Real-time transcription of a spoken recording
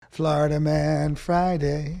Florida Man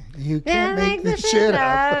Friday. You can't make this shit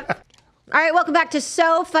up. All right, welcome back to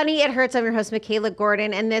So Funny It Hurts. I'm your host, Michaela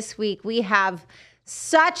Gordon, and this week we have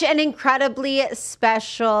such an incredibly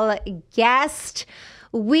special guest.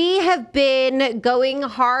 We have been going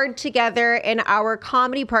hard together in our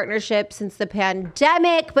comedy partnership since the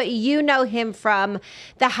pandemic, but you know him from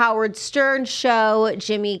The Howard Stern Show,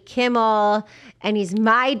 Jimmy Kimmel, and he's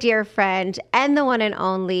my dear friend and the one and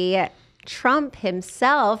only Trump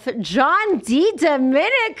himself, John D.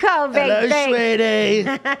 Domenico, baby. Hello, sweetie.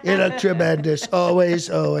 You look tremendous. Always,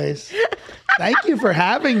 always. Thank you for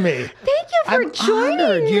having me. Thank you for joining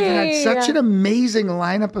honored. me. You've had such an amazing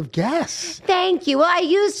lineup of guests. Thank you. Well, I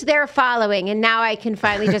used their following, and now I can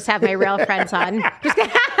finally just have my real friends on.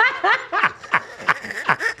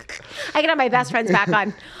 I can have my best friends back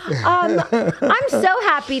on. I'm so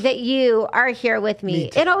happy that you are here with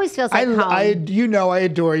me. It always feels like home. I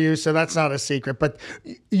adore you, so that's not a secret. But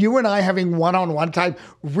you and I having one-on-one time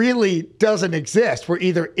really doesn't exist. We're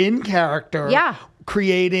either in character,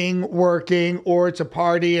 creating, working, or it's a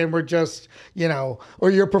party and we're just,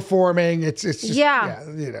 or you're performing. It's just,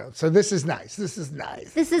 So this is nice. This is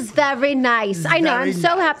nice. This is very nice. I know. I'm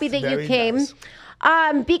so happy that you came. Nice.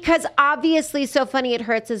 Because obviously So Funny It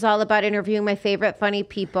Hurts is all about interviewing my favorite funny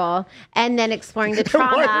people and then exploring the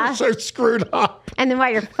trauma. Why you're so screwed up. And then why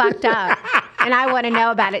you're fucked up. And I want to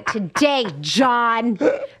know about it today, John.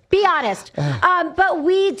 Be honest. But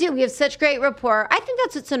we have such great rapport. I think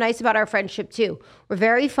that's what's so nice about our friendship too. We're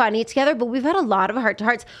very funny together, but we've had a lot of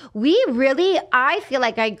heart-to-hearts. I feel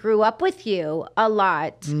like I grew up with you a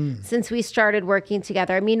lot since we started working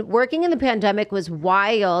together. I mean, working in the pandemic was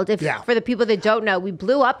wild. For the people that don't know, we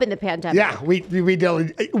blew up in the pandemic. Yeah, we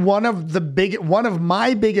did.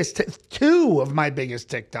 Two of my biggest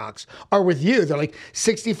TikToks are with you. They're like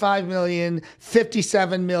 65 million,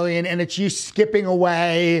 57 million, and it's you skipping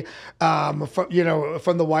away from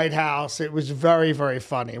the White House. It was very, very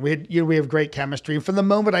funny. We have great chemistry. From the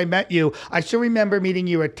moment I met you, I still remember meeting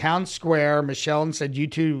you at Town Square. Michelle said, you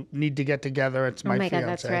two need to get together. It's my fiance. God,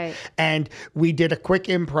 that's right. And we did a quick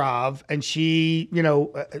improv, and she,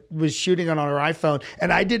 was shooting on her iPhone.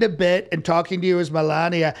 And I did a bit and talking to you as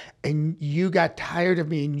Melania, and you got tired of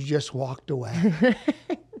me and you just walked away.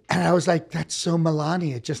 And I was like, that's so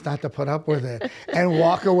Melania, just not to put up with it and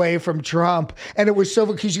walk away from Trump. And it was so,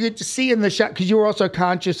 because you get to see in the shot, because you were also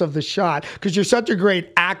conscious of the shot, because you're such a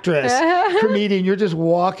great actress, comedian, you're just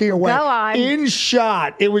walking away. Go on. In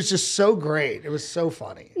shot. It was just so great. It was so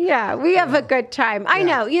funny. Yeah, we have a good time. I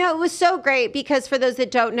know. It was so great because for those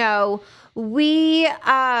that don't know, we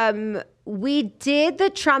did the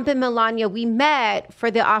Trump and Melania. We met for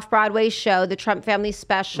the off-Broadway show, the Trump Family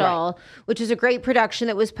Special, which is a great production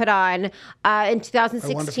that was put on in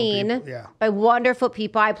 2016 by wonderful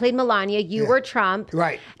people. I played Melania. You were Trump.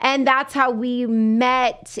 Right. And that's how we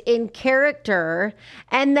met in character.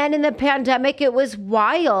 And then in the pandemic, it was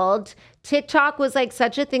wild. TikTok was like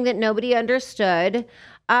such a thing that nobody understood.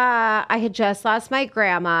 I had just lost my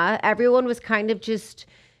grandma. Everyone was kind of just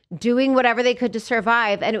doing whatever they could to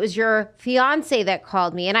survive. And it was your fiance that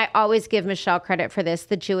called me. And I always give Michelle credit for this,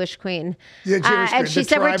 the Jewish queen. And she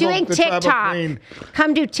said, we're doing TikTok.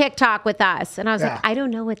 Come do TikTok with us. And I was like, I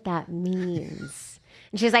don't know what that means.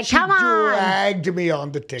 And she's like, come on. She dragged me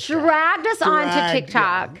onto TikTok. Dragged us onto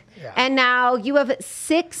TikTok. Yeah. And now you have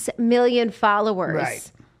 6 million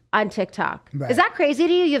followers. On TikTok. Right. Is that crazy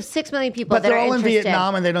to you? You have 6 million people that are interested. But they're all in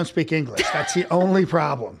Vietnam and they don't speak English. That's the only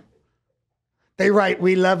problem. They write,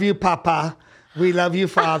 we love you, Papa. We love you,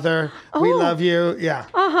 Father. We love you. Yeah.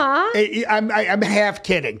 I'm half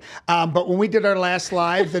kidding. But when we did our last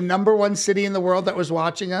live, the number one city in the world that was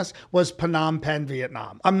watching us was Phnom Penh,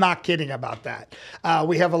 Vietnam. I'm not kidding about that.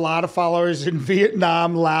 We have a lot of followers in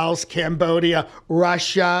Vietnam, Laos, Cambodia,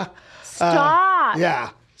 Russia. Stop. Yeah.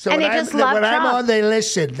 So and when I'm on, they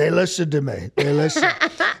listen. They listen to me. They listen.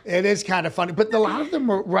 It is kind of funny. But a lot of them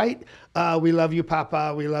were right. We love you,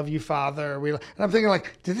 Papa. We love you, Father. And I'm thinking,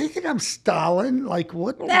 like, do they think I'm Stalin? Like,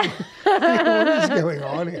 what is going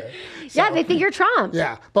on here? So, they think you're Trump.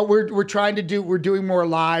 Yeah, but we're doing more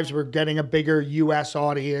lives. We're getting a bigger U.S.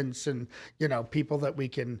 audience and, people that we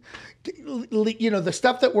can, the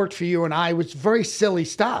stuff that worked for you and I was very silly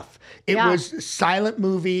stuff. It was silent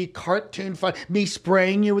movie, cartoon fun, me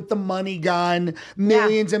spraying you with the money gun,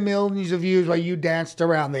 millions and millions of views while you danced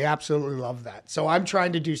around. They absolutely love that. So I'm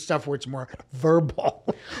trying to do stuff where it's more verbal.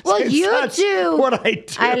 Well, you do. What I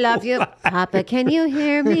do. I love you, Papa. Can you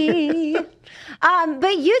hear me?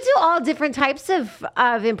 But you do all different types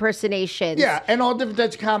of impersonations. Yeah, and all different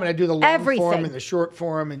types of comedy. I do the long form and the short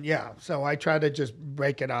form, and so I try to just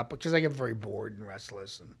break it up because I get very bored and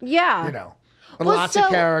restless. And, Lots of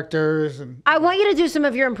characters. And I want you to do some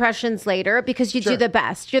of your impressions later because you do the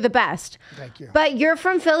best. You're the best. Thank you. But you're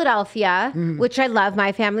from Philadelphia, which I love.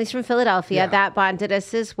 My family's from Philadelphia. Yeah. That bonded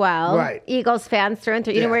us as well. Right. Eagles fans through and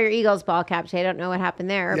through. You Yeah. didn't wear your Eagles ball cap today. I don't know what happened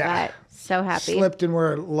there, Yeah. but so happy. Slipped and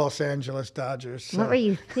we're Los Angeles Dodgers. So. What were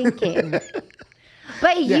you thinking?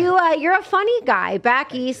 But you're a funny guy,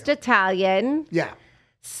 back east Italian. Yeah.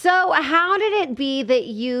 So how did it be that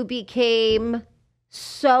you became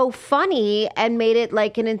so funny and made it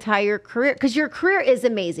like an entire career? Because your career is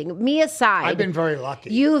amazing. Me aside, I've been very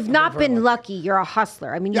lucky. You've not been lucky. You're a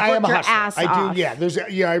hustler. I mean, you've worked your ass off. I do.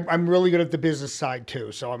 Yeah. I'm really good at the business side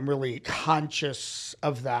too. So I'm really conscious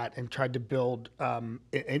of that and tried to build an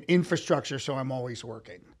infrastructure. So I'm always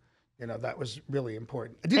working. You know, that was really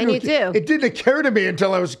important. It didn't occur to me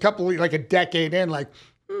until I was like a decade in, like,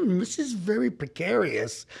 this is very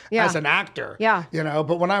precarious as an actor. Yeah. You know,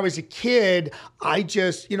 but when I was a kid, I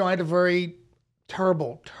just, I had a very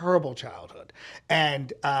terrible, terrible childhood.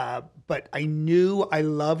 And, but I knew I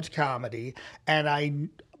loved comedy, and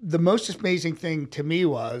the most amazing thing to me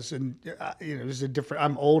was, and it was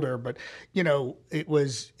I'm older, but it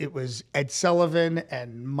was Ed Sullivan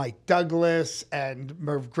and Mike Douglas and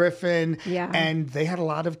Merv Griffin, and they had a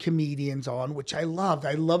lot of comedians on, which I loved.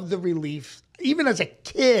 I loved the relief. Even as a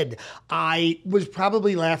kid, I was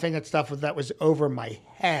probably laughing at stuff that was over my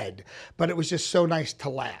head, but it was just so nice to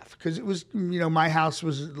laugh because it was, my house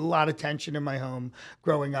was a lot of tension in my home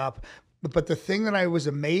growing up. But the thing that I was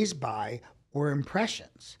amazed by were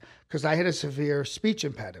impressions, because I had a severe speech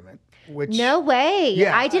impediment. Which, no way.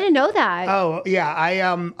 Yeah, I didn't know that. Oh yeah,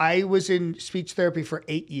 I was in speech therapy for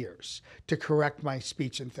 8 years to correct my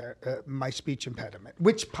speech impediment,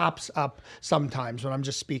 which pops up sometimes when I'm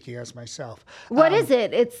just speaking as myself. What is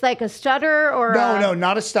it? It's like a stutter or no,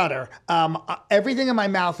 not a stutter. Everything in my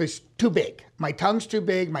mouth is too big. My tongue's too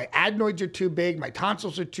big. My adenoids are too big. My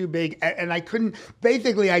tonsils are too big, and I couldn't.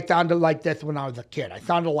 Basically, I sounded like this when I was a kid. I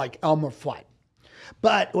sounded like Elmer Fudd.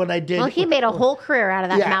 But when I did... Well, he made a whole career out of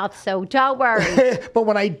that mouth, so don't worry. But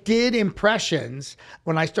when I did impressions,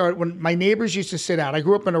 when my neighbors used to sit out, I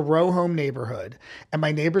grew up in a row home neighborhood, and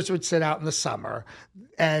my neighbors would sit out in the summer,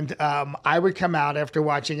 and I would come out after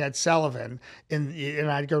watching Ed Sullivan, and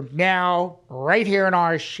I'd go, now, right here in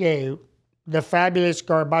our shoe, the fabulous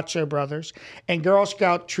Garbacho brothers, and Girl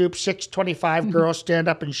Scout Troop 625 girls stand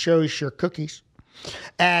up and show us your cookies.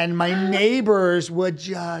 And my neighbors would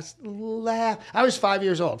just laugh. I was 5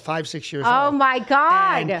 years old, 6 years old. Oh my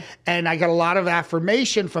God. And I got a lot of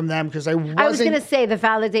affirmation from them because I was going to say the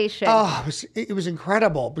validation. Oh, it was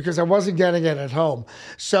incredible because I wasn't getting it at home.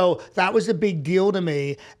 So that was a big deal to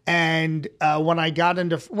me. And when I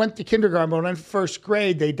went to kindergarten, but when I went to first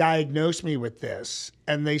grade, they diagnosed me with this.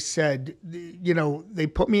 And they said, they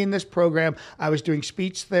put me in this program. I was doing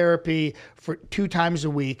speech therapy for 2 times a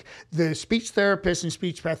week. The speech therapists and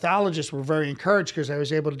speech pathologists were very encouraged because I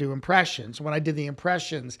was able to do impressions. When I did the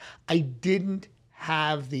impressions, I didn't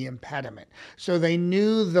have the impediment. So they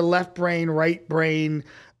knew the left brain, right brain,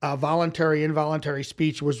 voluntary, involuntary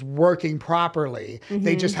speech was working properly. Mm-hmm.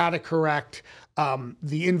 They just had to correct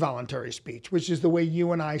the involuntary speech, which is the way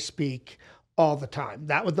you and I speak all the time.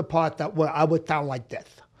 That was the part that I would sound like this.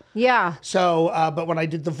 Yeah. So, but when I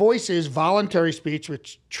did the voices, voluntary speech,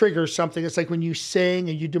 which triggers something, it's like when you sing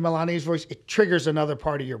and you do Melania's voice, it triggers another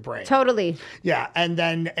part of your brain. Totally. Yeah.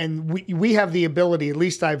 And we have the ability, at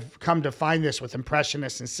least I've come to find this with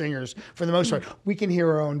impressionists and singers, for the most part, we can hear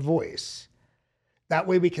our own voice. That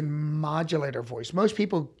way we can modulate our voice. Most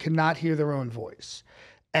people cannot hear their own voice.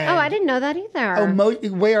 And I didn't know that either.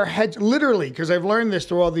 The way our heads, literally, because I've learned this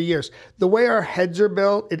through all the years, the way our heads are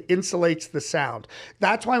built, it insulates the sound.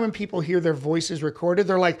 That's why when people hear their voices recorded,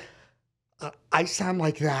 they're like, I sound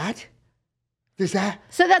like that? Does that?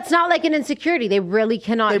 So that's not like an insecurity. They really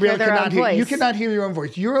cannot hear their own voice. You cannot hear your own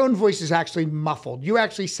voice. Your own voice is actually muffled. You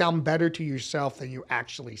actually sound better to yourself than you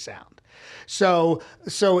actually sound. So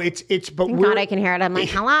it's but thank God I can hear it. I'm like,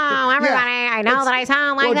 hello, everybody. I know that I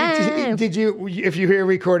sound like this. Did you? If you hear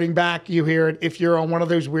recording back, you hear it. If you're on one of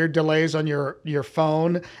those weird delays on your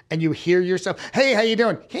phone and you hear yourself, hey, how you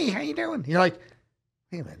doing? Hey, how you doing? You're like,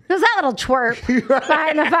 wait a minute. Who's that little twerp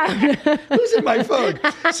behind the phone? Who's in my phone?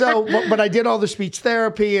 So, but I did all the speech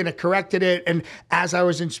therapy and it corrected it. And as I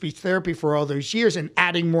was in speech therapy for all those years and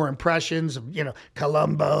adding more impressions of,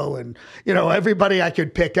 Columbo and, everybody I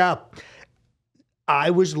could pick up,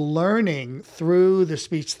 I was learning through the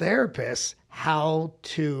speech therapist how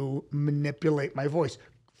to manipulate my voice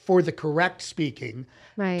for the correct speaking,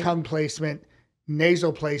 right. Tongue placement,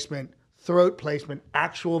 nasal placement, throat placement,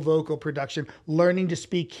 actual vocal production, learning to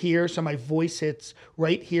speak here so my voice hits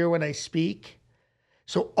right here when I speak.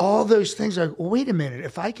 So all those things are, well, wait a minute,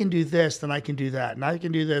 if I can do this, then I can do that. And I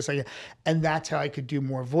can do this. And that's how I could do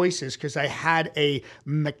more voices because I had a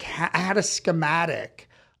schematic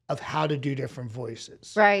of how to do different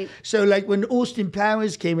voices. Right. So like when Austin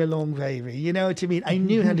Powers came along, baby, you know what I mean? I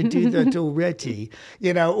knew how to do that already,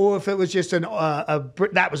 you know, or if it was just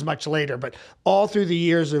that was much later, but all through the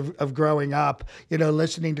years of growing up, you know,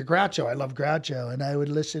 listening to Groucho, I love Groucho, and I would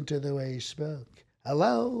listen to the way he spoke.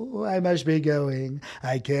 Hello, I must be going.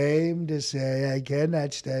 I came to say I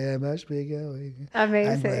cannot stay. I must be going.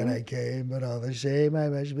 Amazing. I'm glad I came, but all the same, I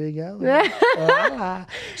must be going.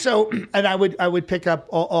 So, and I would pick up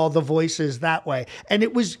all the voices that way, and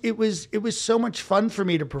it was so much fun for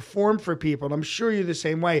me to perform for people. And I'm sure you're the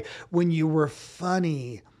same way. When you were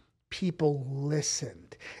funny, people listened.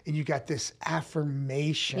 And you got this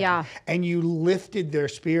affirmation, and you lifted their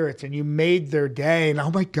spirits, and you made their day. And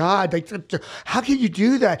oh my God, like, how can you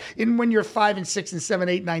do that? And when you're 5 and 6 and 7,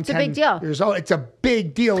 8, 9, 10 a big deal. years old, it's a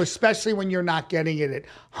big deal, especially when you're not getting it at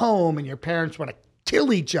home and your parents want to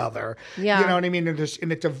kill each other. Yeah. You know what I mean? And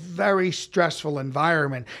it's a very stressful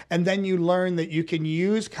environment. And then you learn that you can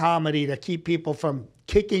use comedy to keep people from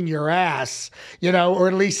kicking your ass, you know, or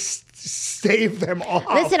at least stave them off.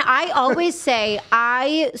 Listen, I always say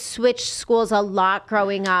I switched schools a lot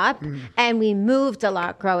growing up, and we moved a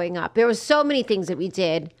lot growing up. There were so many things that we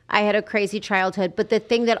did. I had a crazy childhood, but the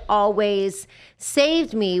thing that always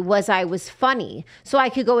saved me was I was funny. So I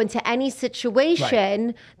could go into any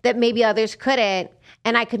situation that maybe others couldn't,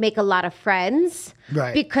 and I could make a lot of friends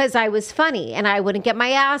because I was funny, and I wouldn't get my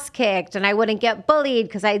ass kicked, and I wouldn't get bullied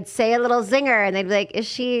because I'd say a little zinger, and they'd be like, is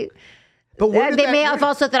she... But they may have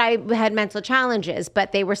also thought I had mental challenges,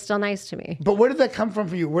 but they were still nice to me. But where did that come from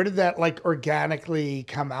for you? Where did that like organically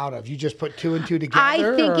come out of? You just put 2 and 2 together?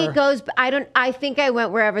 I think it goes, I think I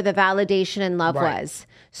went wherever the validation and love was.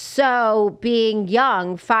 So being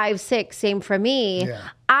young, 5, 6, same for me. Yeah.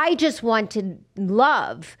 I just wanted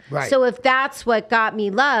love. Right. So if that's what got me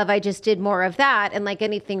love, I just did more of that. And like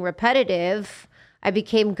anything repetitive, I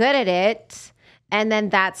became good at it. And then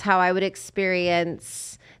that's how I would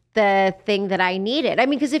experience the thing that I needed. I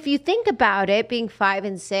mean, because if you think about it, being 5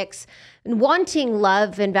 and 6, wanting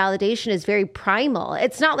love and validation is very primal.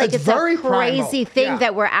 It's not like it's a crazy thing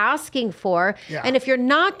that we're asking for. Yeah. And if you're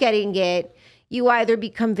not getting it, you either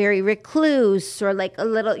become very recluse or like a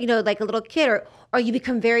little, you know, like a little kid, or you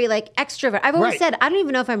become very like extrovert. I've always said, I don't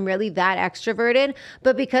even know if I'm really that extroverted,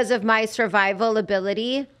 but because of my survival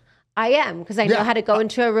ability, I am, because I know how to go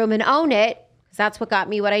into a room and own it. That's what got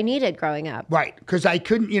me what I needed growing up. Right. Because I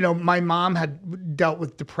couldn't, you know, my mom had dealt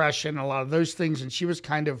with depression, a lot of those things, and she was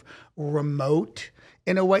kind of remote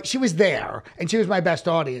in a way. She was there, and she was my best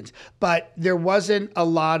audience. But there wasn't a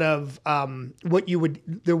lot of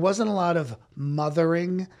there wasn't a lot of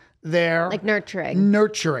mothering there. Like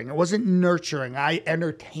nurturing. It wasn't nurturing. I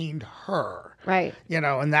entertained her. Right. You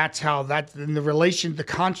know, and that's how the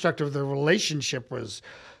construct of the relationship was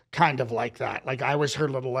kind of like that. Like I was her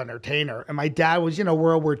little entertainer. And my dad was, you know,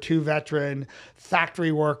 World War II veteran,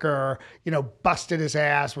 factory worker, you know, busted his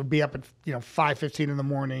ass, would be up at, you know, 5:15 in the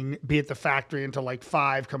morning, be at the factory until like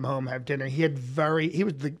 5, come home, have dinner.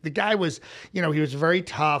 The guy was, you know, he was very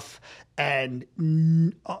tough and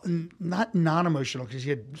not non-emotional because he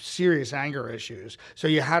had serious anger issues. So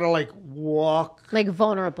you had to like walk. Like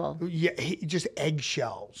vulnerable. Yeah, just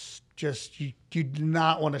eggshells. Just you do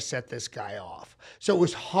not want to set this guy off. So it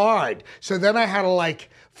was hard. So then I had to like,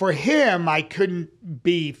 for him, I couldn't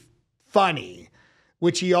be funny,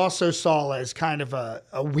 which he also saw as kind of a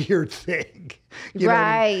weird thing. You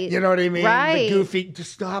know what I mean? Right. The goofy,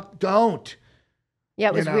 just stop, don't. Yeah,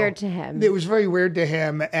 it was weird to him. It was very weird to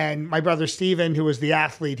him. And my brother Steven, who was the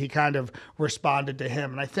athlete, he kind of responded to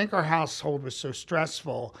him. And I think our household was so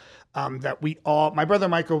stressful that my brother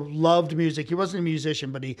Michael loved music. He wasn't a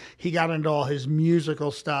musician, but he got into all his musical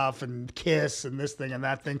stuff and Kiss and this thing and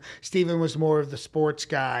that thing. Steven was more of the sports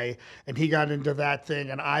guy, and he got into that thing.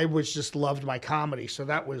 And I just loved my comedy. So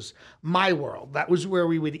that was my world. That was where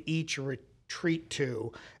we would each retreat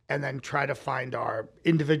to and then try to find our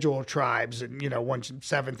individual tribes. And, you know, once in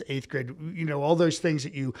 7th, 8th grade, you know, all those things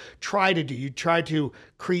that you try to do. You try to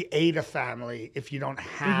create a family if you don't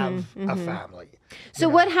have a family. So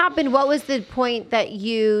what happened? What was the point that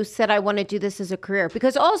you said, I want to do this as a career?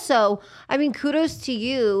 Because also, I mean, kudos to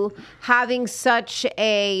you having such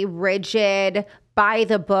a rigid, by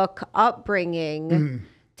the book upbringing.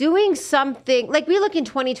 Doing something like we look in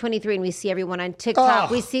 2023 and we see everyone on TikTok.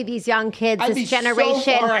 We see these young kids, this generation.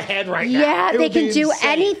 So far ahead right now. Yeah, they can do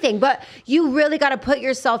anything, but you really got to put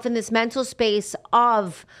yourself in this mental space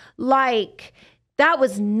of like that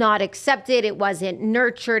was not accepted. It wasn't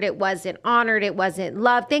nurtured. It wasn't honored. It wasn't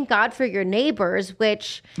loved. Thank God for your neighbors,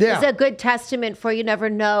 which is a good testament for you never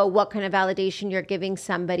know what kind of validation you're giving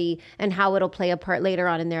somebody and how it'll play a part later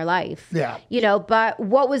on in their life. Yeah. You know, but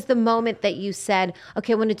what was the moment that you said,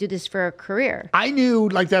 okay, I want to do this for a career? I knew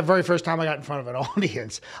like that very first time I got in front of an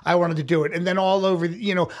audience, I wanted to do it. And then all over,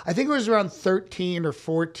 you know, I think it was around 13 or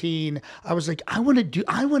 14. I was like, I want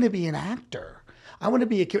to be an actor. I want to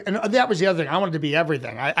be and that was the other thing. I wanted to be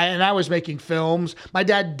everything. I was making films. My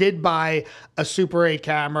dad did buy a Super 8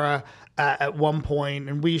 camera at one point,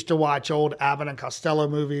 and we used to watch old Abbott and Costello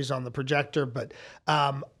movies on the projector. But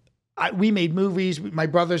we made movies. My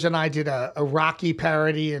brothers and I did a Rocky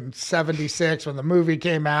parody in '76 when the movie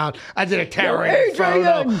came out. I did a terror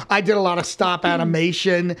photo. I did a lot of stop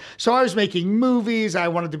animation. So I was making movies. I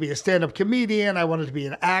wanted to be a stand-up comedian. I wanted to be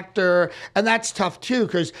an actor. And that's tough too,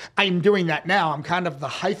 because I'm doing that now. I'm kind of the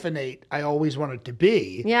hyphenate I always wanted to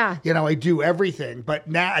be. Yeah. You know, I do everything. But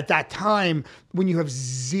now at that time, when you have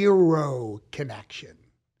zero connection.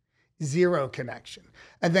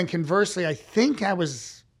 And then conversely, I think I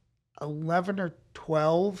was 11 or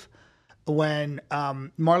 12 when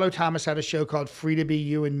Marlo Thomas had a show called Free to Be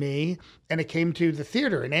You and Me, and it came to the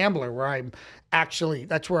theater in Ambler, where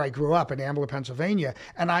that's where I grew up, in Ambler, Pennsylvania,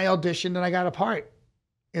 and I auditioned and I got a part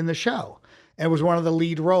in the show. And it was one of the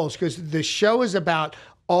lead roles, because the show is about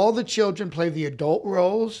all the children play the adult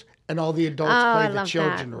roles and all the adults play the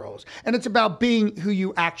children roles. And it's about being who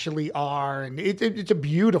you actually are. And it's a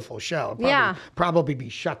beautiful show. Probably be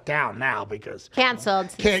shut down now because...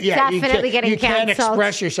 Canceled. Definitely getting canceled. You can't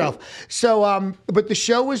express yourself. So, but the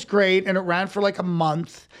show was great, and it ran for like a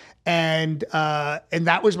month. And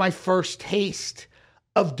that was my first taste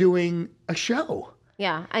of doing a show.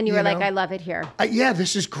 Yeah, and you were like, I love it here.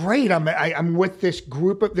 This is great. I'm with this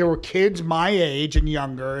group there were kids my age and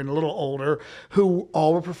younger and a little older who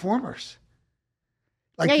all were performers.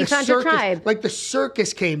 Like you found your tribe. Like the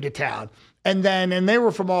circus came to town. And they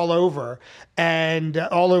were from all over, and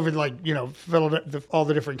all over, like, you know, all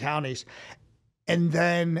the different counties. And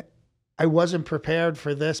then I wasn't prepared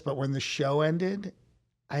for this, but when the show ended,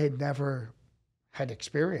 I had never had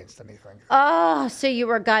experienced anything. Oh, so you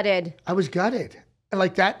were gutted. I was gutted.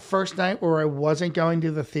 Like that first night where I wasn't going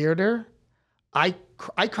to the theater, I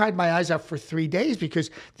cried my eyes out for 3 days, because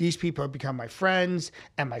these people had become my friends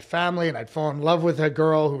and my family, and I'd fallen in love with a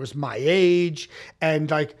girl who was my age, and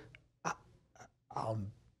like, I'll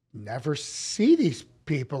never see these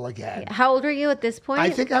people again. How old are you at this point? I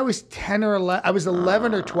think I was 10 or 11. I was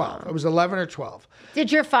 11 or 12. I was 11 or 12.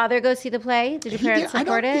 Did your father go see the play? Did your parents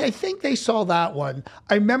support it? I think they saw that one.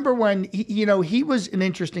 I remember when, he was an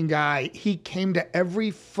interesting guy. He came to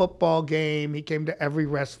every football game. He came to every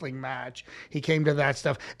wrestling match. He came to that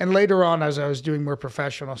stuff. And later on, as I was doing more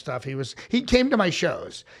professional stuff, he came to my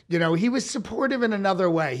shows. He was supportive in another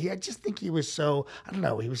way. I just think he was so, I don't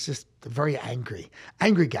know, he was just a very angry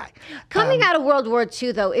guy. Coming out of World War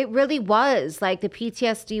II, though, it really was like the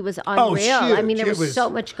PTSD was unreal. Huge. I mean, there was so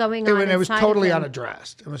much going on. It was totally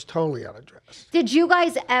unaddressed. It was totally unaddressed. Did you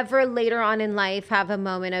guys ever later on in life have a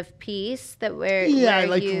moment of peace where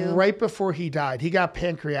right before he died, he got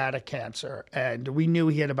pancreatic cancer, and we knew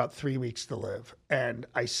he had about 3 weeks to live. And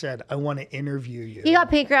I said, I want to interview you. He got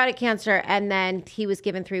pancreatic cancer, and then he was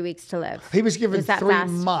given 3 weeks to live. He was given 3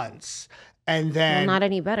 months. And then, not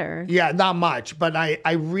any better. Yeah, not much. But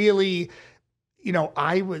I really,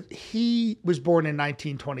 he was born in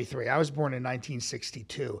 1923. I was born in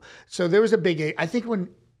 1962. So there was a big age. I think when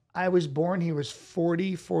I was born, he was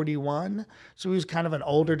 41. So he was kind of an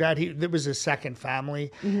older dad. It was his second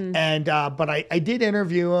family. Mm-hmm. And, but I did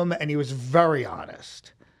interview him, and he was very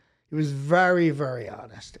honest. He was very, very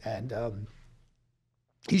honest. And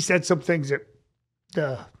he said some things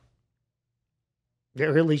that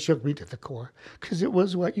really shook me to the core, because it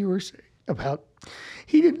was what you were saying about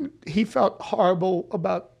he felt horrible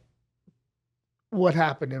about what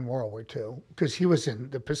happened in World War II, because he was in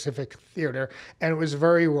the Pacific Theater, and it was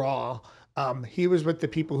very raw. He was with the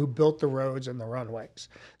people who built the roads and the runways.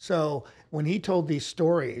 So when he told these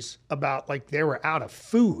stories about, like, they were out of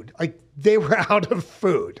food, they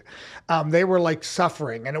were like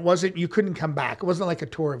suffering, and you couldn't come back. It wasn't like a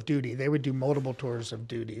tour of duty. They would do multiple tours of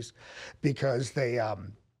duties, because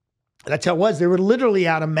that's how it was. They were literally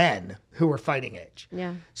out of men who were fighting age.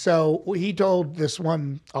 Yeah. So he told this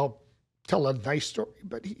one, I'll tell a nice story,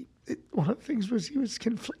 but one of the things was he was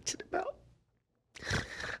conflicted about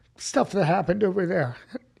stuff that happened over there.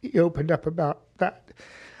 He opened up about that.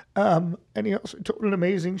 And he also told an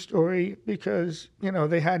amazing story, because,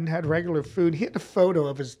 they hadn't had regular food. He had a photo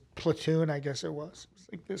of his platoon, I guess it was. It was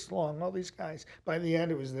like this long, all these guys. By the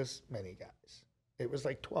end, it was this many guys. It was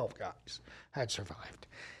like 12 guys had survived.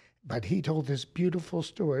 But he told this beautiful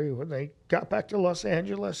story when they got back to Los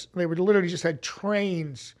Angeles. They were literally just had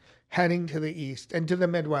trains heading to the east and to the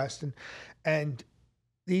Midwest. And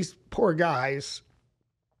these poor guys,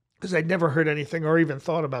 because I'd never heard anything or even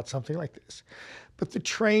thought about something like this. But the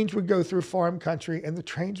trains would go through farm country and the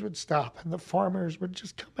trains would stop and the farmers would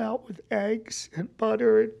just come out with eggs and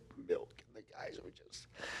butter and milk. And the guys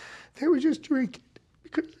they were just drinking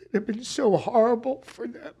because it had been so horrible for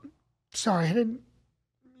them. Sorry, I didn't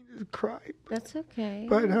mean to cry. That's okay.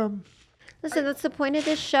 But, listen, that's the point of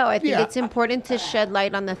this show. I think it's important to shed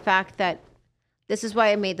light on the fact that this is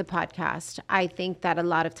why I made the podcast. I think that a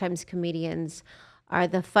lot of times comedians are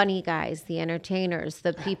the funny guys, the entertainers,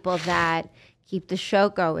 the people that keep the show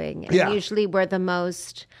going. And usually we're the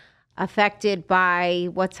most affected by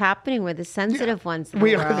what's happening. We're the sensitive ones in the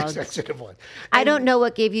world. We are the sensitive ones. I don't know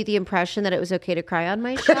what gave you the impression that it was okay to cry on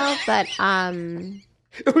my show, but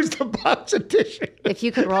it was the box edition. If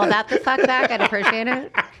you could roll that the fuck back, I'd appreciate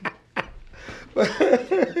it.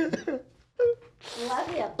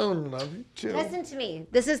 Love you. I love you too. Listen to me.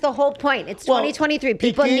 This is the whole point. It's 2023.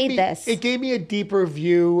 People need this. It gave me a deeper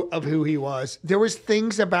view of who he was. There was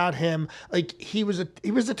things about him, like he was a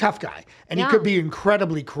tough guy, and he could be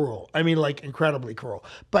incredibly cruel. I mean, like incredibly cruel.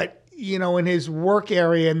 But in his work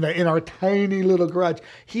area in our tiny little garage,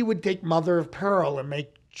 he would take mother of pearl and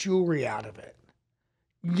make jewelry out of it.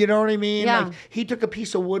 You know what I mean? Yeah. Like he took a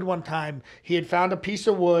piece of wood one time. He had found a piece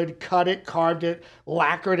of wood, cut it, carved it,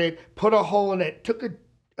 lacquered it, put a hole in it, took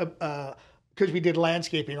because we did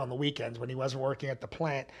landscaping on the weekends when he wasn't working at the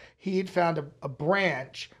plant. He had found a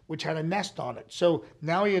branch which had a nest on it. So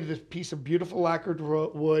now he had this piece of beautiful lacquered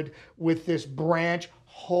wood with this branch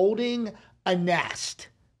holding a nest.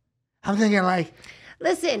 I'm thinking like,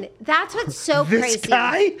 listen, that's what's so this crazy. This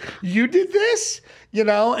guy, you did this?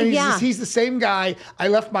 And he's the same guy.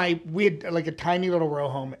 We had like a tiny little row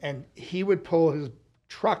home, and he would pull his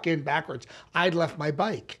truck in backwards. I'd left my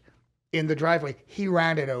bike in the driveway. He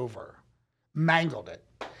ran it over, mangled it.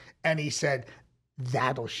 And he said,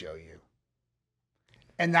 that'll show you.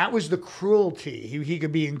 And that was the cruelty. He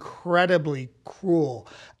could be incredibly cruel.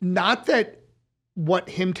 Not that what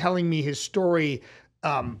him telling me his story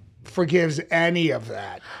forgives any of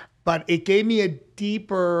that, but it gave me a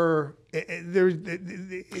deeper.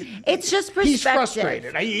 It's just perspective. He's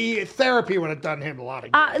frustrated. Therapy would have done him a lot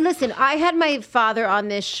of good. Listen, I had my father on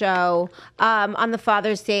this show on the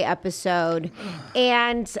Father's Day episode,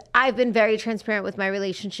 and I've been very transparent with my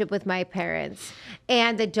relationship with my parents,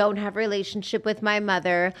 and I don't have a relationship with my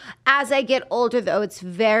mother. As I get older, though, it's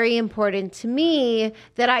very important to me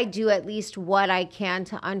that I do at least what I can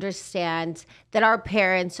to understand that our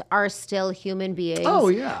parents are still human beings. Oh,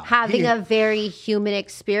 yeah. Having a very human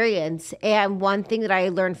experience. And one thing that I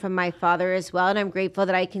learned from my father as well, and I'm grateful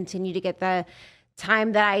that I continue to get the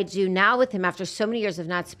time that I do now with him after so many years of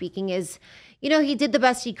not speaking, is, he did the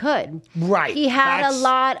best he could. Right. He had a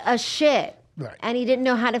lot of shit. Right. And he didn't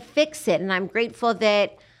know how to fix it. And I'm grateful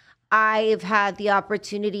that I've had the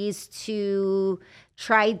opportunities to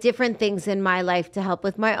try different things in my life to help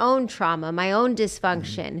with my own trauma, my own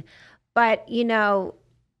dysfunction. Mm-hmm. But,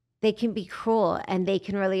 they can be cruel and they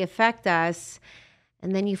can really affect us.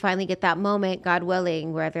 And then you finally get that moment, God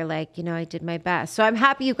willing, where they're like, I did my best. So I'm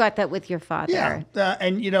happy you got that with your father. Yeah.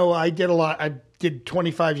 And, I did a lot. I did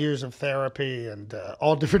 25 years of therapy and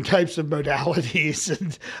all different types of modalities.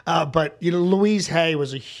 And but, Louise Hay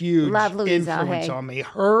was a huge influence on me.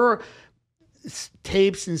 Her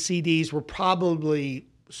tapes and CDs were probably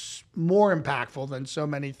more impactful than so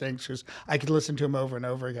many things because I could listen to them over and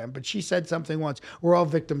over again. But she said something once, we're all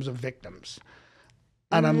victims of victims.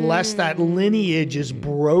 And unless that lineage is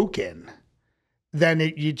broken, then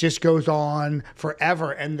it just goes on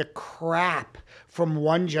forever. And the crap from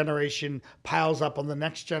one generation piles up on the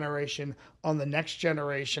next generation, on the next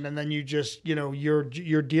generation. And then you just,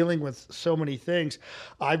 you're dealing with so many things.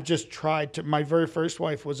 I've just tried to, my very first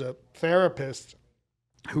wife was a therapist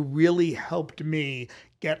who really helped me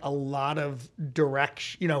get a lot of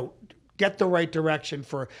direction, get the right direction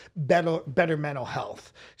for better mental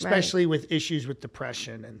health, especially with issues with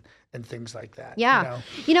depression and things like that. Yeah.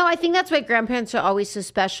 I think that's why grandparents are always so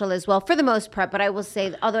special as well, for the most part. But I will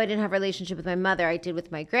say, although I didn't have a relationship with my mother, I did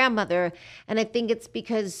with my grandmother. And I think it's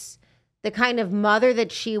because the kind of mother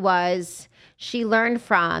that she was, she learned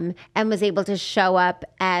from and was able to show up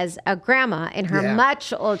as a grandma in her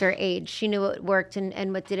much older age. She knew what worked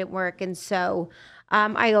and what didn't work. And so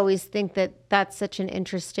I always think that that's such an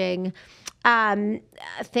interesting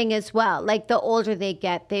thing as well. Like the older they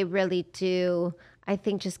get, they really do, I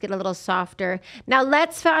think just get a little softer. Now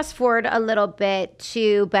let's fast forward a little bit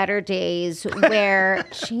to better days where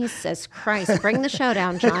Jesus Christ, bring the show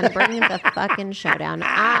down, John. Bring the fucking show down.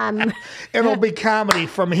 It'll be comedy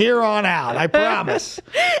from here on out. I promise.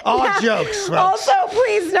 All jokes. Folks. Also,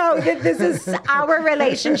 please know that this is our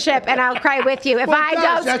relationship, and I'll cry with you if I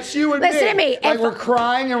don't. That's you and listen me. to me. Like we're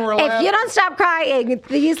crying and we're laughing. If you don't stop crying,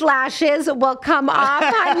 these lashes will come off,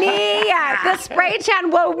 honey. The spray tan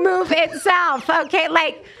will move itself. Okay,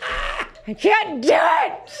 like I can't do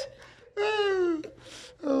it.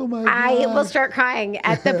 Oh my God. I will start crying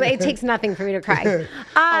at the. It takes nothing for me to cry.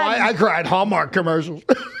 I cried Hallmark commercials.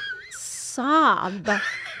 Sob.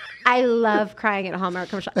 I love crying at Hallmark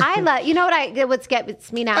commercials. You know what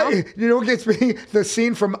gets me now? You know what gets me? The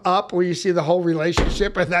scene from Up where you see the whole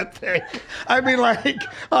relationship and that thing. I mean, like, it's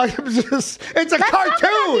a cartoon. Talk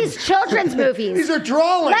about these children's movies. These are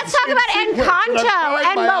drawings. Let's talk about Encanto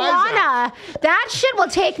and Moana. That shit will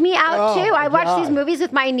take me out too. I watch these movies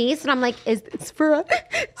with my niece and I'm like, is this for a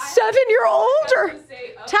 7-year-old? Or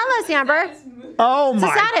tell us, Amber. Oh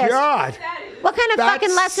my God. What kind of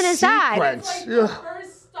fucking lesson is that? It's like the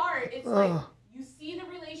first start. It's like you see the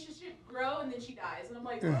relationship grow and then she dies. And I'm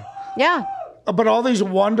like, yeah. But all these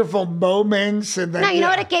wonderful moments and then. No, you know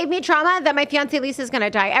what it gave me trauma? That my fiance Lisa's gonna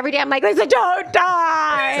die. Every day I'm like, Lisa, don't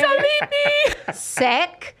die. Don't leave me.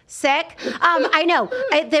 Sick. I know.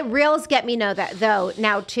 The reels get me though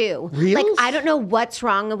now too. Reels? Like I don't know what's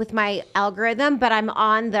wrong with my algorithm, but I'm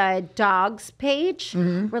on the dogs page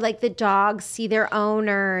where like the dogs see their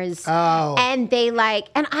owners. Oh. And they like,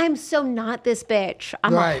 and I'm so not this bitch.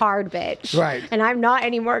 I'm a hard bitch. Right. And I'm not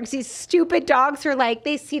anymore because these stupid dogs are like,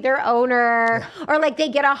 they see their owner or like they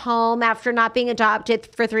get a home after not being adopted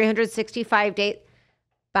for 365 days.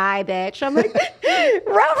 Bye, bitch. I'm like, Rover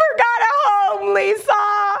got a home, Lisa.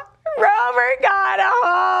 Rover got a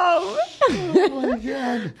home. Oh my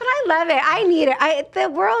God. But I love it. I need it. The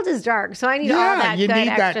world is dark, so I need all that you good need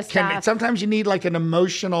extra that. stuff. Sometimes you need like an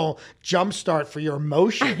emotional jumpstart for your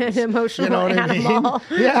emotions. An emotional you know what animal.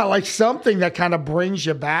 I mean? Yeah, like something that kind of brings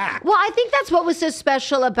you back. Well, I think that's what was so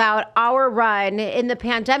special about our run in the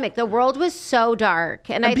pandemic. The world was so dark.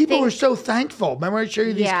 And I people think, were so thankful. Remember I showed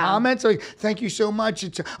you these comments? Like, thank you so much.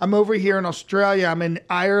 I'm over here in Australia. I'm in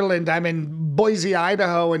Ireland. I'm in Boise,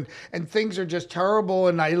 Idaho. And things are just terrible.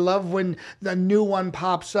 And I love when the new one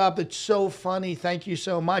pops up. It's so funny. Thank you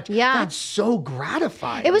so much. Yeah. That's so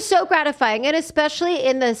gratifying. It was so gratifying. And especially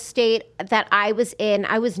in the state that I was in,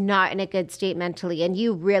 I was not in a good state mentally. And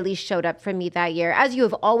you really showed up for me that year, as you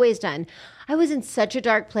have always done. I was in such a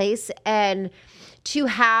dark place. And to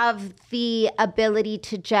have the ability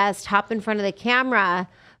to just hop in front of the camera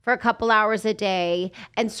for a couple hours a day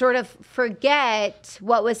and sort of forget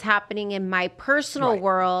what was happening in my personal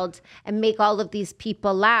world and make all of these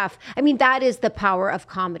people laugh. I mean, that is the power of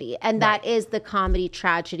comedy, and that is the comedy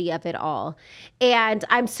tragedy of it all. And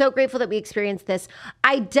I'm so grateful that we experienced this.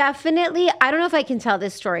 I don't know if I can tell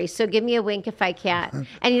this story, so give me a wink if I can't.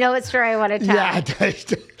 And you know what story I want to tell? Yeah,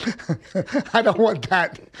 I don't want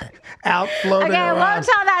that out floating around. Okay, I won't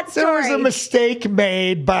tell that story. There was a mistake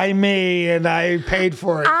made by me, and I paid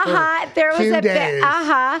for it. There was 2 a days. bit.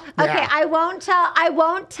 Okay, Yeah. I won't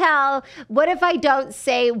tell. What if I don't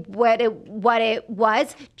say what it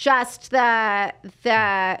was? Just the.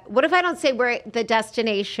 What if I don't say where the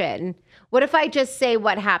destination? What if I just say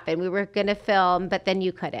what happened? We were going to film, but then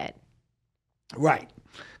you couldn't. Right.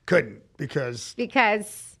 Couldn't because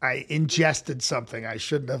I ingested something I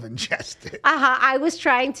shouldn't have ingested. I was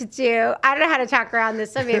trying to do. I don't know how to talk around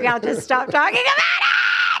this, so maybe I'll just stop talking about it.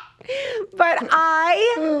 But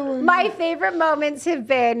my favorite moments have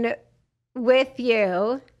been with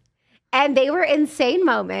you, and they were insane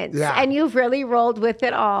moments. Yeah. And you've really rolled with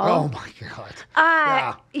it all. Oh my God.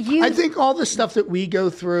 I think all the stuff that we go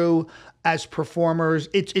through as performers,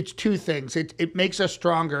 it's two things. It makes us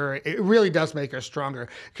stronger. It really does make us stronger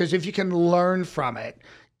because if you can learn from it,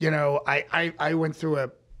 you know, I went through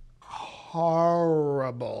a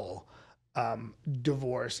horrible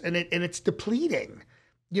divorce, and it's depleting.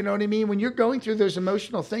 You know what I mean? When you're going through those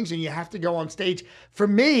emotional things and you have to go on stage, for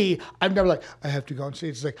me, I'm never like, I have to go on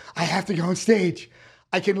stage. It's like, I have to go on stage.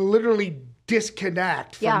 I can literally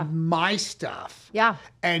disconnect from my stuff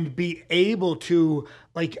and be able to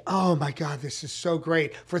like, oh my God, this is so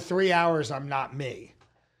great. For 3 hours, I'm not me.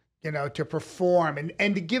 You know, to perform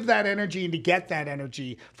and to give that energy and to get that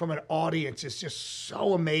energy from an audience is just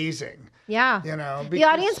so amazing. Yeah. You know, the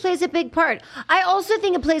audience plays a big part. I also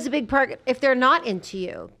think it plays a big part if they're not into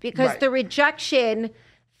you because the rejection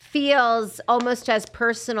feels almost as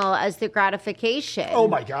personal as the gratification. Oh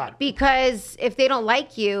my God. Because if they don't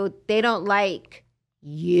like you, they don't like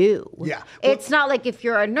you. Yeah. It's not like if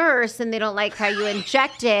you're a nurse and they don't like how you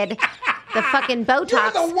injected the fucking Botox.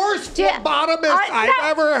 You're the worst phlebotomist I've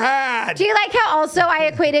ever had. Do you like how also I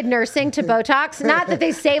equated nursing to Botox? Not that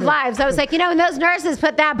they save lives. I was like, when those nurses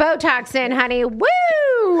put that Botox in, honey, woo!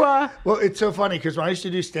 Well, it's so funny because when I used to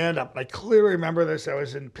do stand-up, I clearly remember this. I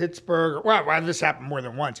was in Pittsburgh. Well, this happened more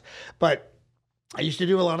than once. But I used to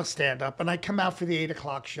do a lot of stand-up, and I'd come out for the 8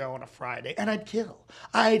 o'clock show on a Friday, and I'd kill.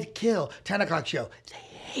 10 o'clock show. They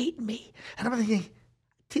hate me. And I'm thinking,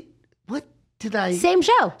 what did I... Same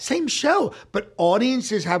show. But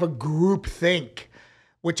audiences have a group think,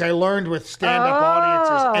 which I learned with stand-up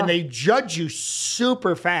audiences, and they judge you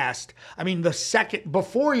super fast. I mean, the second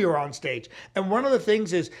before you're on stage. And one of the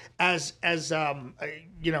things is, as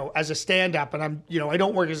a stand-up, and I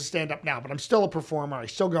don't work as a stand-up now, but I'm still a performer. I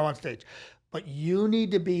still go on stage. But you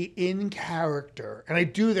need to be in character. And I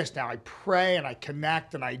do this now. I pray and I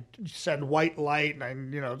connect and I send white light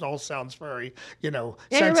and it all sounds very,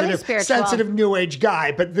 sensitive new age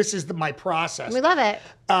guy. But this is my process. We love it.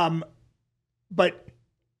 But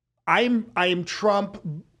I am Trump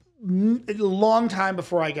a long time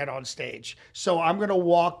before I get on stage. So I'm going to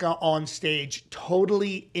walk on stage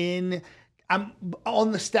totally I'm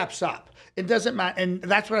on the steps up. It doesn't matter. And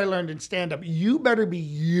that's what I learned in stand-up. You better be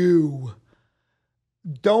you.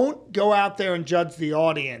 Don't go out there and judge the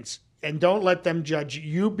audience and don't let them judge you.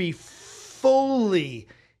 You be fully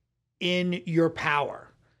in your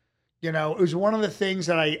power. It was one of the things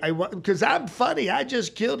that because I'm funny. I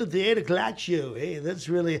just killed at the 8 o'clock show. Hey, that's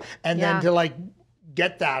really, and then to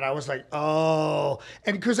get that, I was like, oh,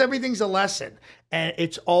 and because everything's a lesson and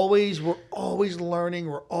we're always learning.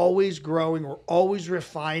 We're always growing. We're always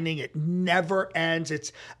refining. It never ends.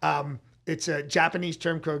 It's a Japanese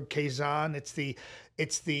term called kaizen.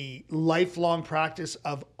 It's the lifelong practice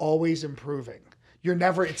of always improving.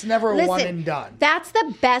 It's never a one and done. That's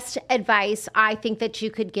the best advice I think that you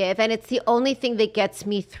could give. And it's the only thing that gets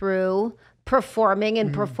me through performing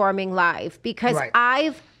and performing live because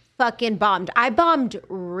I've fucking bombed. I bombed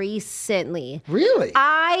recently. Really?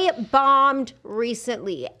 I bombed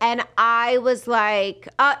recently. And I was like,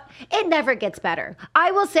 it never gets better.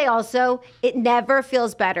 I will say also, it never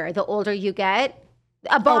feels better the older you get.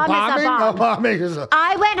 A bomb is a bomb. Bombing is a...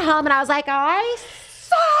 I went home and I was like, I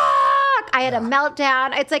suck. I had a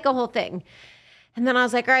meltdown. It's like a whole thing. And then I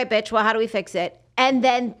was like, all right, bitch, well, how do we fix it? And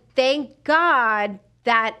then thank God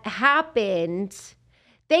that happened.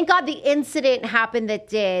 Thank God the incident happened that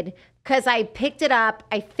did, because I picked it up,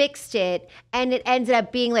 I fixed it, and it ended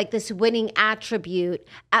up being like this winning attribute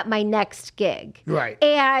at my next gig. Right.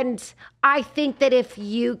 And I think that if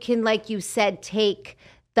you can, like you said, take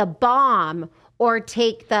the bomb or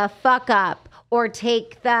take the fuck up, or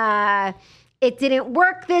take the, it didn't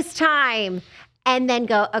work this time, and then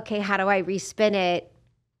go, okay, how do I respin it?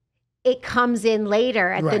 It comes in later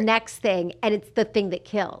at the next thing, and it's the thing that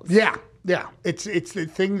kills. Yeah. It's the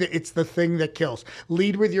thing that kills.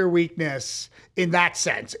 Lead with your weakness in that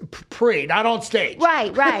sense. Not on stage.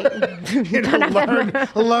 Right.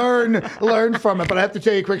 learn from it. But I have to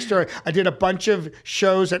tell you a quick story. I did a bunch of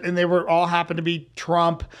shows and they were all happened to be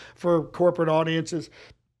Trump for corporate audiences.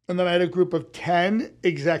 And then I had a group of 10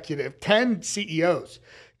 CEOs.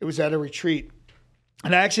 It was at a retreat.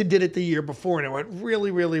 And I actually did it the year before, and it went really,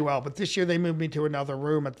 really well. But this year, they moved me to another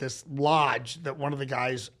room at this lodge that one of the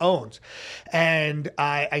guys owns. And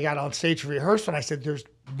I got on stage for rehearsal, and I said, there's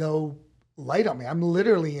no light on me. I'm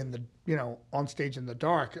literally in the, on stage in the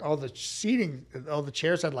dark. All the seating, all the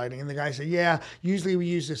chairs had lighting. And the guy said, yeah, usually we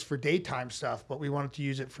use this for daytime stuff, but we wanted to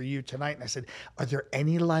use it for you tonight. And I said, are there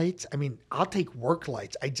any lights? I mean, I'll take work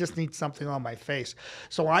lights. I just need something on my face.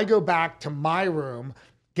 So I go back to my room,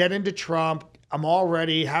 get into Trump. I'm all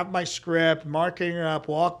ready, have my script, marking it up,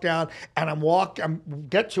 walk down, and I'm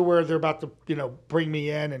get to where they're about to, bring me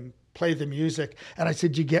in and play the music. And I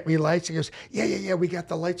said, "You get me lights?" He goes, "Yeah, we got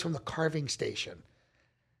the lights from the carving station.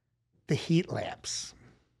 The heat lamps.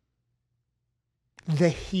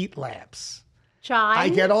 John. I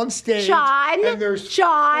get on stage, and there's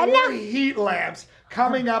 4 heat lamps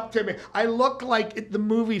coming up to me. I look like the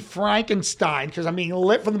movie Frankenstein because I'm being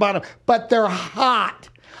lit from the bottom, but they're hot.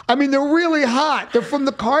 I mean, they're really hot. They're from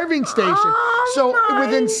the carving station. So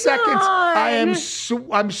within seconds,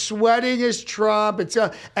 I'm sweating as Trump.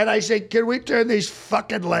 And I say, can we turn these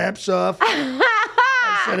fucking lamps off?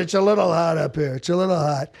 I said, it's a little hot up here. It's a little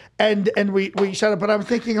hot. And we shut up. But I'm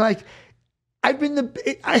thinking like, I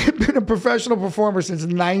have been a professional performer since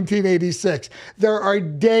 1986. There are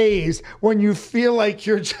days when you feel like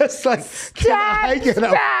you're just like, can I get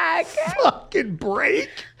a fucking break?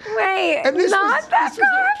 Wait, and this not the carving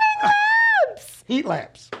lamps. Heat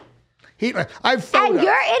lamps. Heat lamp. I have photos. And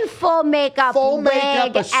you're in full makeup,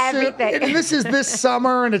 wig, a suit. everything. And this is this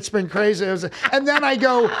summer, and it's been crazy. And then I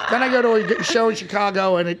go to a show in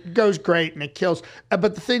Chicago, and it goes great, and it kills.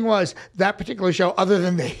 But the thing was, that particular show, other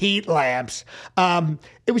than the heat lamps,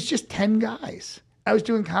 it was just 10 guys. I was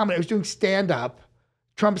doing comedy. I was doing stand-up.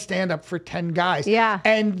 Trump stand-up for 10 guys. Yeah.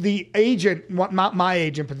 And the agent, not my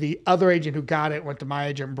agent, but the other agent who got it, went to my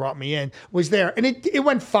agent and brought me in, was there. And it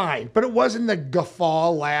went fine, but it wasn't the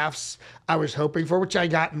guffaw laughs I was hoping for, which I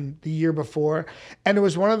got in the year before. And it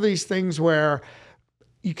was one of these things where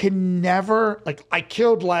you can never, like I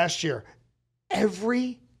killed last year.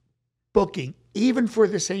 Every booking, even for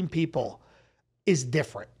the same people, is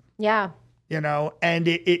different. Yeah. And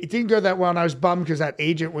it didn't go that well, and I was bummed because that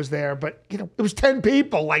agent was there. But it was 10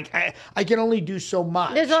 people. Like I can only do so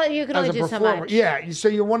much. You can only do so much. Yeah, so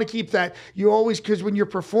you want to keep that. You always, because when you're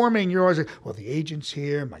performing, you're always like, well, the agent's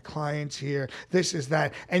here, my client's here, this is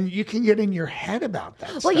that, and you can get in your head about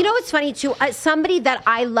that. Well, you know what's funny too? Somebody that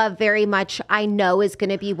I love very much, I know is going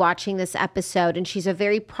to be watching this episode, and she's a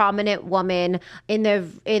very prominent woman in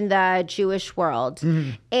the Jewish world,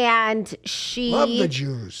 and she love the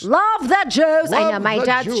Jews. Love the Jews. I know my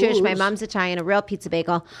dad's Jews. Jewish, my mom's Italian, a real pizza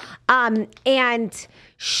bagel. And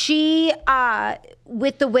she,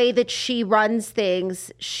 with the way that she runs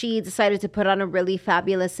things, she decided to put on a really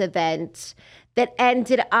fabulous event that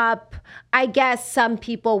ended up, I guess some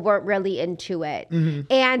people weren't really into it.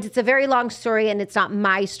 And it's a very long story, and it's not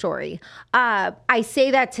my story. I say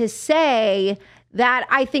that to say that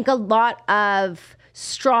I think a lot of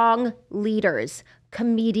strong leaders,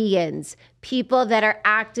 comedians, people that are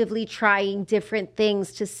actively trying different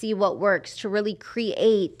things to see what works, to really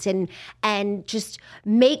create and just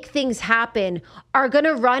make things happen, are going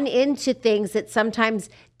to run into things that sometimes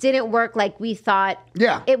didn't work like we thought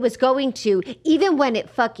it was going to, even when it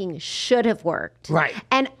fucking should have worked. Right.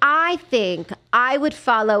 And I think I would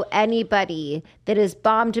follow anybody that has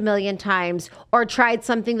bombed a million times or tried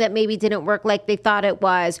something that maybe didn't work like they thought it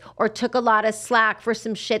was, or took a lot of slack for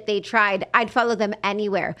some shit they tried. I'd follow them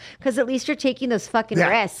anywhere, because at least you're taking those fucking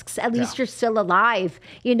risks. At least you're still alive.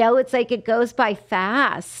 It's like it goes by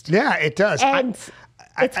fast. Yeah, it does. And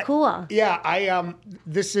it's cool.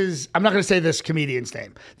 This is, I'm not going to say this comedian's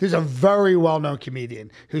name. There's a very well-known comedian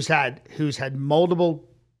who's had multiple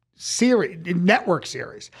network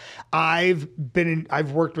series. I've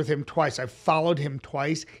worked with him twice. I've followed him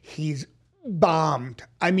twice. He's bombed.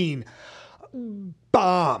 I mean,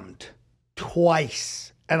 bombed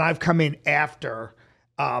twice. And I've come in after.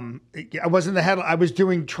 I wasn't the headline. I was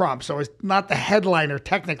doing Trump, so I was not the headliner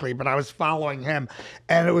technically, but I was following him.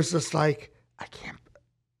 And it was just like, I can't.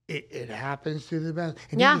 It happens to the best.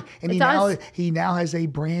 And he now has a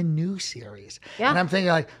brand new series. Yeah. And I'm thinking,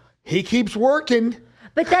 like, he keeps working.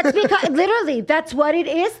 But that's because literally that's what it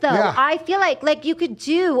is, though. Yeah. I feel like you could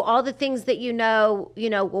do all the things that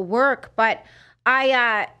will work, but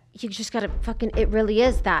you just gotta fucking. It really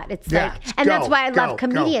is that. It's that's why I love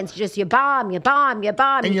comedians. Just you bomb, you get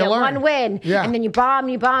one win, and then you bomb,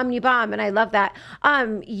 and I love that.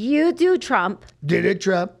 You do Trump. Did it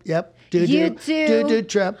Trump? Yep. Do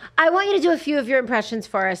Trump. I want you to do a few of your impressions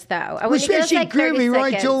for us, though. I want you to give us 30 seconds.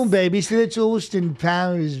 Right on, baby. So that's Austin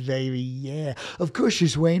Powers, baby. Yeah. Of course,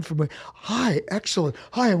 she's Wayne from... Hi, excellent.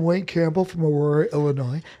 Hi, I'm Wayne Campbell from Aurora,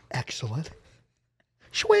 Illinois. Excellent.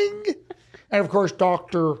 Swing. And, of course,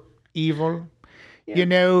 Dr. Evil.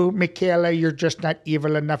 Yeah. Michaela, you're just not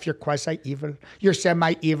evil enough. You're quasi-evil. You're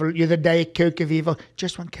semi-evil. You're the Diet Coke of evil.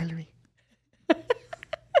 Just 1 calorie.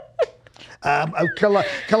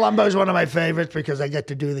 Columbo's one of my favorites because I get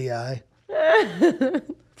to do the eye.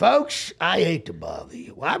 Folks, I hate to bother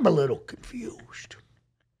you. I'm a little confused.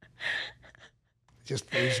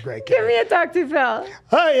 He's a great guy. Give me a Dr. Phil.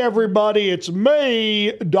 Hey, everybody, it's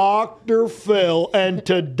me, Dr. Phil, and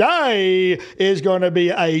today is going to be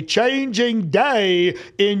a changing day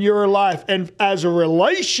in your life. And as a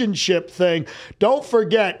relationship thing, don't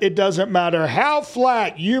forget, it doesn't matter how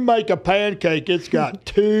flat you make a pancake, it's got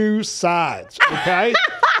 2 sides, okay?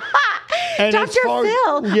 And Dr.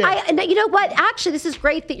 Phil, yeah. You know what? Actually, this is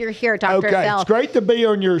great that you're here, Dr. Okay, Phil. it's great to be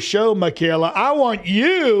on your show, Michaela. I want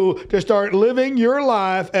you to start living your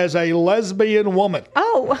life as a lesbian woman.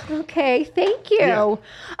 Oh, okay. Thank you. Yeah.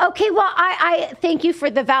 Okay, well, I thank you for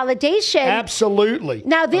the validation. Absolutely.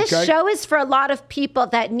 Now, this show is for a lot of people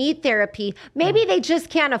that need therapy. Maybe they just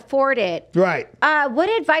can't afford it. Right. What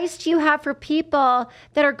advice do you have for people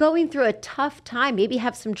that are going through a tough time, maybe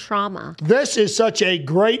have some trauma? This is such a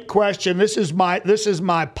great question. This This is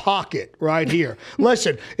my pocket right here.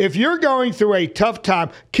 Listen, if you're going through a tough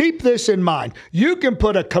time, keep this in mind. You can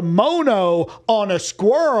put a kimono on a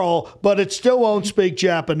squirrel, but it still won't speak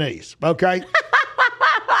Japanese. Okay.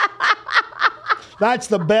 That's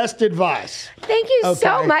the best advice. Thank you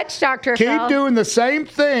so much, Dr. Phil. Keep doing the same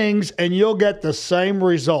things and you'll get the same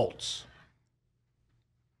results.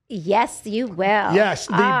 Yes, you will. Yes,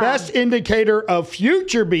 the best indicator of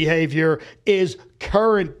future behavior is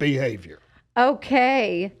current behavior.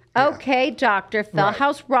 Okay. Okay, Dr. Phil. Right.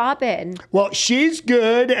 How's Robin? Well, she's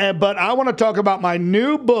good, but I want to talk about my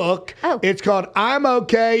new book. Oh. It's called I'm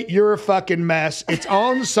Okay, You're a Fucking Mess. It's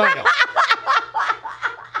on sale.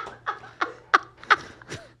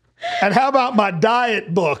 And how about my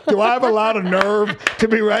diet book? Do I have a lot of nerve to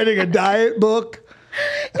be writing a diet book?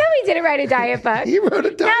 No, he didn't write a diet book. He wrote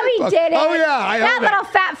a diet book. No, he didn't. Oh, yeah, I own that little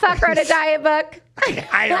fat fuck wrote a diet book.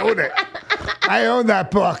 I own it. I own that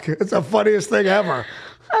book. It's the funniest thing ever.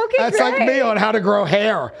 Okay, That's great. like me on how to grow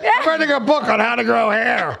hair. I'm writing a book on how to grow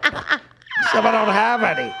hair. Except I don't have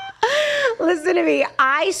any. Listen to me.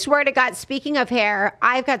 I swear to God, speaking of hair,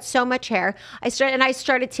 I've got so much hair. I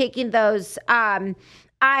started taking those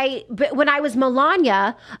but when I was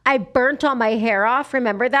Melania, I burnt all my hair off.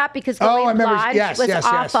 Remember that? Because going blonde was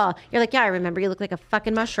awful. You're like, yeah, I remember. You look like a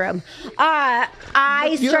fucking mushroom.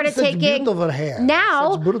 I started taking beautiful hair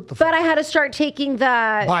now, but I had to start taking the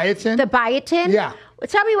biotin. The biotin. Yeah.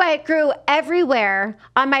 Tell me why it grew everywhere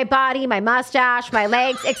on my body, my mustache, my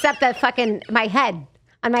legs, except my head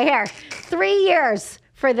on my hair. 3 years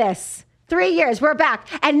for this. 3 years. We're back.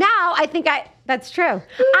 And now I think that's true.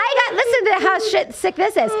 Listen to how sick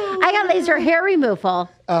this is. I got laser hair removal.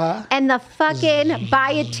 And the fucking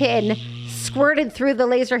biotin squirted through the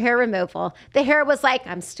laser hair removal. The hair was like,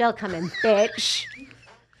 I'm still coming, bitch.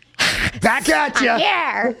 Back at you.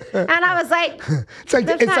 Yeah. And I was like, it's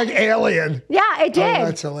like Alien. Yeah, it did. Oh,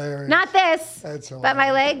 that's hilarious. Not this. That's hilarious. But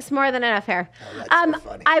my legs, more than enough hair. Oh, that's so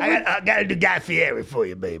funny. I got to do Guy Fieri for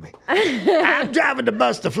you, baby. I'm driving to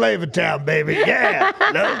Buster Flavor Town, baby. Yeah.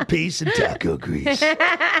 Love, peace, and taco grease.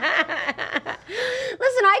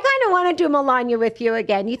 Listen, I kind of want to do Melania with you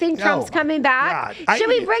again. You think Trump's coming back? God. Should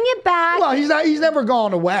we bring it back? Well, he's never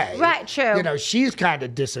gone away. Right, true. You know, she's kind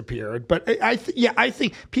of disappeared. But I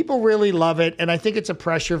think people really love it. And I think it's a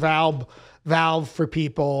pressure valve for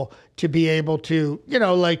people to be able to,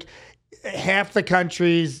 like half the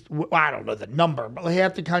countries, I don't know the number, but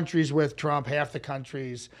half the countries with Trump, half the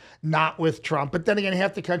countries not with Trump. But then again,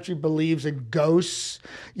 half the country believes in ghosts,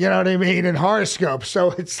 you know what I mean, and horoscopes.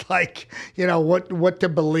 So it's like, what to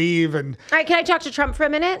believe. And all right, can I talk to Trump for a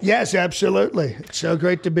minute? Yes, absolutely. It's so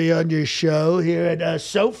great to be on your show here at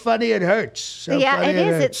So Funny It Hurts. Yeah, it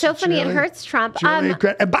is. It's so funny it hurts, Trump.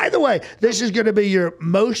 And by the way, this is going to be your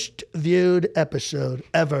most viewed episode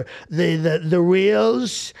ever. The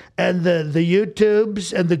Reels and the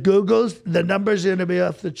YouTubes and the Googles, the numbers are going to be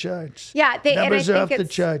off the charts. Yeah, numbers are off the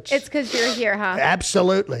charts. It's because you're here, huh?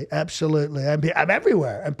 Absolutely. I'm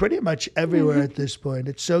everywhere. I'm pretty much everywhere at this point.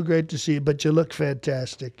 It's so great to see you, but you look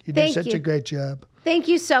fantastic. You do such a great job. Thank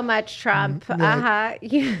you so much, Trump.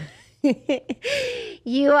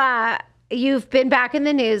 You've been back in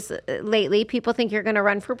the news lately. People think you're going to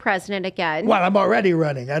run for president again. Well, I'm already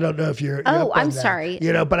running. I don't know if you're. Oh, I'm sorry.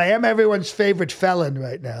 But I am everyone's favorite felon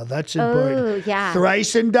right now. That's important. Oh, yeah.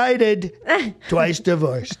 Thrice indicted, twice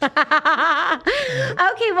divorced.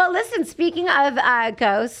 Okay, well, listen, speaking of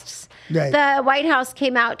ghosts, the White House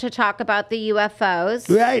came out to talk about the UFOs.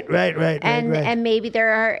 Right. And maybe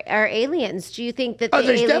there are aliens. Do you think that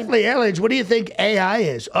there's definitely aliens. What do you think AI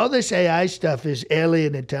is? All this AI stuff is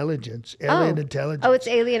alien intelligence. Intelligence. Oh, it's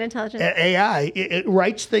alien intelligence. AI. It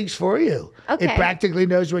writes things for you. Okay. It practically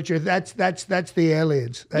knows what you're. That's the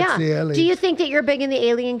aliens. That's the aliens. Do you think that you're big in the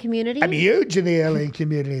alien community? I'm huge in the alien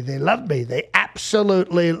community. They love me. They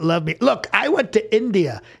absolutely love me. Look, I went to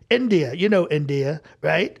India. India, India,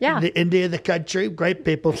 right? Yeah. India, the country, great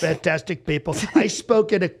people, fantastic people. I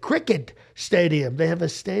spoke at a cricket stadium. They have a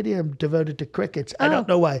stadium devoted to crickets. I don't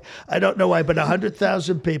know why, but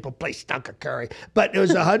 100,000 people. Place stunk of curry. But it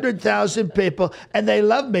was 100,000 people, and they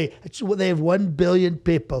love me. They have 1 billion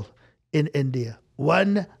people in India.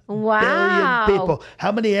 1 billion people.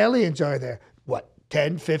 How many aliens are there?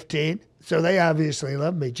 10, 15? So they obviously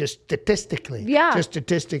love me, just statistically. Yeah. Just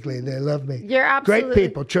statistically, they love me. You're absolutely... Great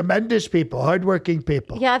people, tremendous people, hardworking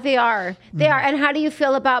people. Yeah, they are. They are. And how do you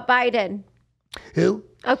feel about Biden? Who?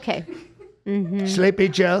 Okay. Mm-hmm. Sleepy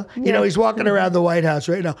Joe? Yeah. He's walking around the White House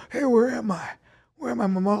right now. Hey, where am I? Where am I,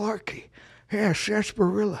 malarkey? Yeah,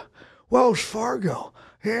 sarsaparilla. Wells Fargo.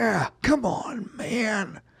 Yeah, come on,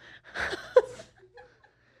 man.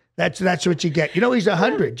 That's what you get. You know, he's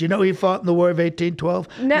 100. You know, he fought in the War of 1812.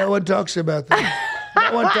 No one talks about that.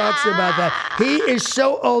 No one talks about that. He is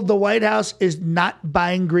so old, the White House is not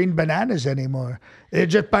buying green bananas anymore. They're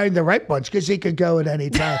just buying the ripe ones because he could go at any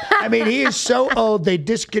time. I mean, he is so old, they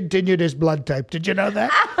discontinued his blood type. Did you know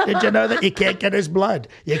that? Did you know that? You can't get his blood.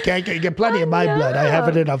 You get plenty of my blood. I have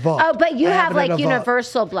it in a vault. Oh, but you have like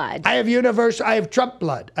universal blood. I have Trump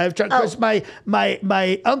blood. I have Trump because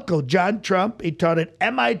my uncle, John Trump, he taught at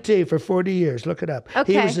MIT for 40 years. Look it up.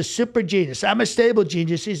 Okay. He was a super genius. I'm a stable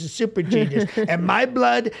genius. He's a super genius. And my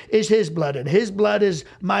blood is his blood, and his blood is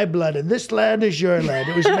my blood, and this land is your land.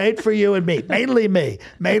 It was made for you and me, mainly me,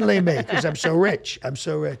 because I'm so rich. I'm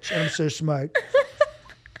so rich, and I'm so smart.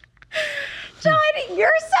 John,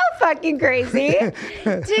 you're so fucking crazy.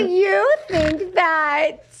 Do you think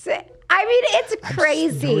that... I mean, it's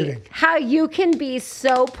crazy how you can be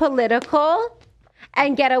so political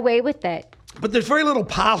and get away with it. But there's very little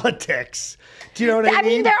politics. Do you know what I mean? I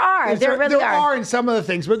mean, there are. There really are in some of the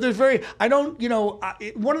things, but there's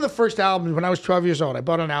one of the first albums when I was 12 years old, I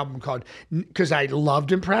bought an album called, because I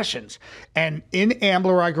loved impressions. And in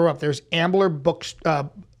Ambler, where I grew up, there's Ambler Books,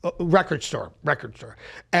 record store.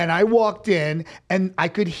 And I walked in and I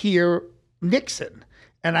could hear Nixon,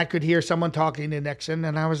 and I could hear someone talking to Nixon,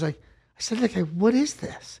 and I said, what is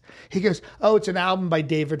this? He goes, oh, it's an album by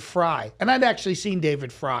David Fry. And I'd actually seen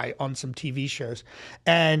David Fry on some TV shows.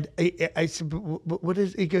 And I said, what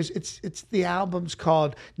is, he goes, it's the album's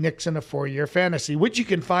called Nixon, A 4-Year Fantasy, which you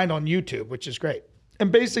can find on YouTube, which is great.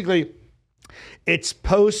 And basically, it's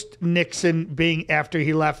post-Nixon being after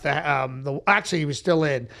he left actually he was still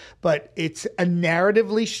in, but it's a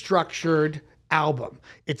narratively structured album.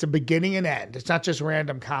 It's a beginning and end. It's not just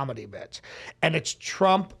random comedy bits. And it's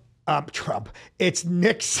it's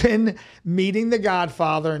Nixon meeting the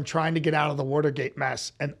Godfather and trying to get out of the Watergate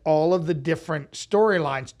mess, and all of the different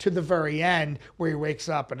storylines to the very end where he wakes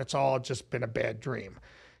up and it's all just been a bad dream.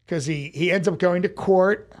 Because he ends up going to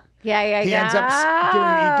court. He ends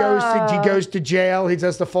up he goes to jail. He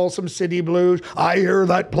does the Folsom City Blues. I hear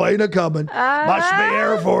that plane a coming. Must be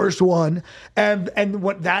Air Force One. And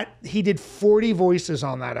he did 40 voices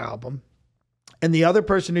on that album. And the other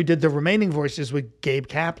person who did the remaining voices was Gabe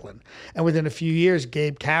Kaplan. And within a few years,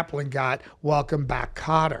 Gabe Kaplan got Welcome Back,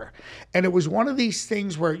 Kotter. And it was one of these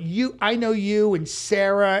things where I know you and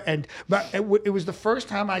Sarah, but it was the first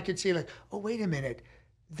time I could see like, oh, wait a minute.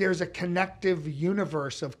 There's a connective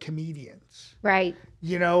universe of comedians. Right.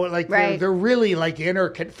 You know, like they're really like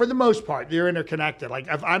for the most part, they're interconnected. Like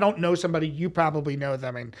if I don't know somebody, you probably know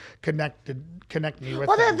them and connect me with them.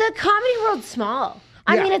 Well, the comedy world's small.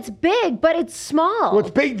 I mean, it's big, but it's small. Well, it's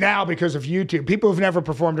big now because of YouTube. People who've never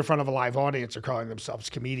performed in front of a live audience are calling themselves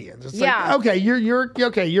comedians. It's like, okay,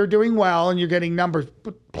 you're doing well and you're getting numbers,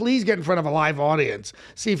 but please get in front of a live audience.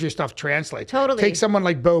 See if your stuff translates. Totally. Take someone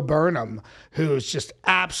like Bo Burnham, who's just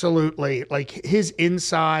absolutely like his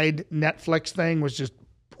Inside Netflix thing was just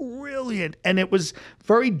brilliant, and it was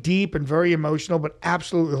very deep and very emotional, but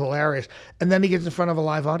absolutely hilarious. And then he gets in front of a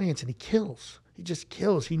live audience and he kills. He just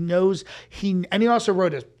kills. He knows and he also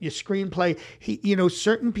wrote a screenplay.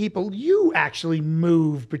 Certain people, you actually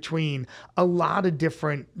move between a lot of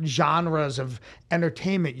different genres of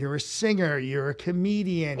entertainment. You're a singer, you're a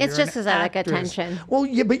comedian. It's just because I like attention. Well,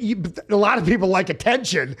 yeah, but a lot of people like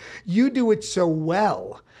attention. You do it so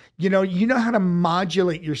well. You know how to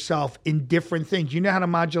modulate yourself in different things. You know how to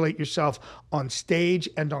modulate yourself on stage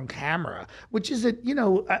and on camera, which is I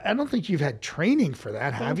don't think you've had training for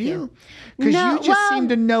that, have you? Because you just seem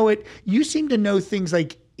to know it. You seem to know things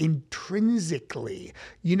like intrinsically.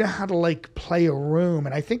 You know how to like play a room.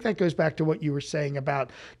 And I think that goes back to what you were saying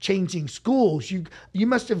about changing schools. You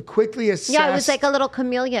must have quickly assessed. Yeah, it was like a little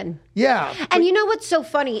chameleon. Yeah. And you know what's so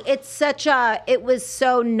funny? It was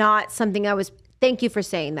so not something I was. Thank you for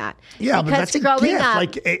saying that. Yeah, because but that's a gift.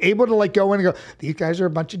 Like able to like go in and go, these guys are a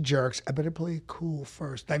bunch of jerks. I better play it cool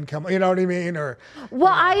first, then come. You know what I mean?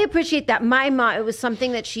 I appreciate that. My mom, it was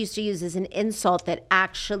something that she used to use as an insult that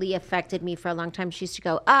actually affected me for a long time. She used to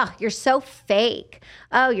go, "Oh, you're so fake.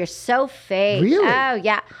 Oh, you're so fake. Really? Oh,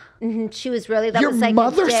 yeah." Mm-hmm. She was really Your was like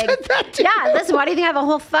mother a dig. said that to Yeah, you? listen. Why do you think I have a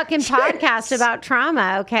whole fucking podcast about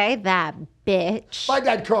trauma? Okay, that bitch. My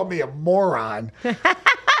dad called me a moron.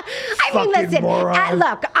 I mean, listen,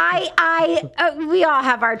 look, we all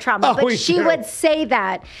have our trauma, but she would say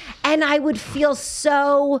that, and I would feel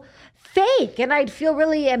so fake, and I'd feel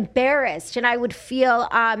really embarrassed, and I would feel,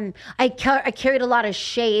 I carried a lot of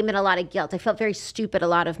shame and a lot of guilt. I felt very stupid a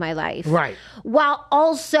lot of my life. Right. While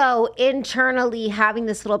also internally having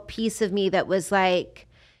this little piece of me that was like,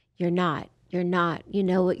 you're not. You're not. You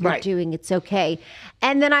know what you're Right. doing. It's okay.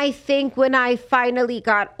 And then I think when I finally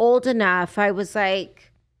got old enough, I was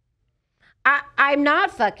like, I'm not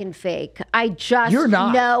fucking fake. I just You're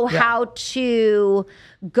not. know Yeah. how to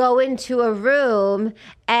go into a room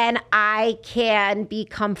and I can be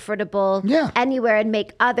comfortable Yeah. anywhere and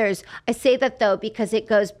make others. I say that though because it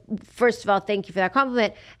goes, first of all, thank you for that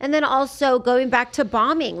compliment. And then also going back to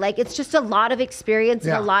bombing. Like it's just a lot of experience in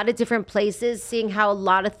Yeah. a lot of different places, seeing how a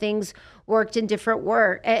lot of things worked in different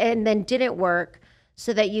work and then didn't work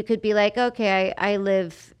so that you could be like, okay, I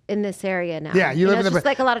live in this area now. Yeah, you live in it's the- just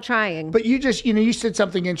like a lot of trying. But you just, you said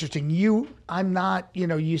something interesting. I'm not,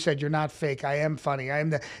 you said you're not fake. I am funny. I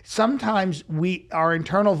am sometimes our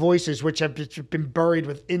internal voices, which have just been buried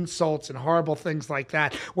with insults and horrible things like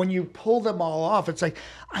that, when you pull them all off, it's like,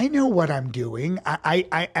 I know what I'm doing.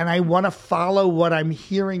 And I want to follow what I'm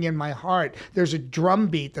hearing in my heart. There's a drum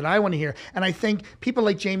beat that I want to hear. And I think people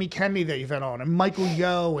like Jamie Kennedy that you've had on and Michael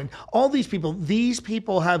Yo and all these people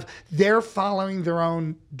they're following their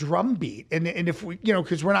own drum beat. And if we,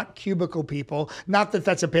 because we're not cubicle people, not that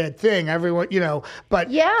that's a bad thing. Everyone, but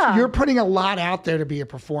Yeah. you're putting a lot out there to be a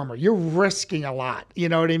performer. You're risking a lot. You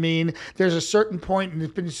know what I mean? There's a certain point, and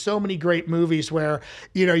there's been so many great movies where,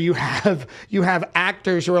 you have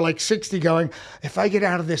actors who are like 60 going, if I get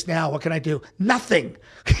out of this now, what can I do? Nothing.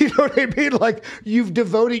 You know what I mean? Like you've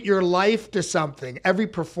devoted your life to something, every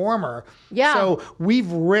performer. Yeah. So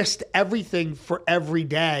we've risked everything for every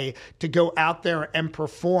day to go out there and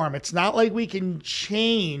perform. It's not like we can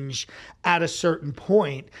change at a certain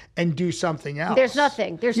point and do something else. There's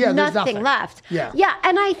nothing. There's nothing left. Yeah. Yeah.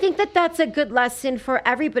 And I think that that's a good lesson for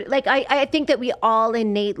everybody. Like, I think that we all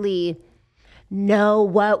innately know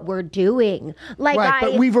what we're doing. Like, Right,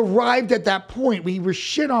 but we've arrived at that point. We were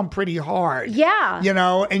shit on pretty hard. Yeah.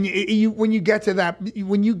 And when you get to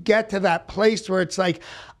that place where it's like,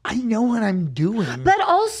 I know what I'm doing. But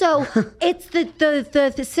also, it's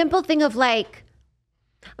the simple thing of like,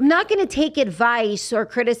 I'm not going to take advice or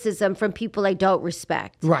criticism from people I don't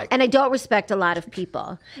respect. Right. And I don't respect a lot of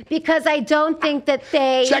people because I don't think that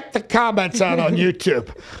they... Check the comments out on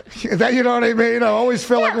YouTube. That, you know what I mean? I always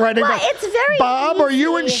feel like writing well, back, it's very Bob, are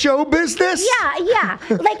you in easy. show business? Yeah.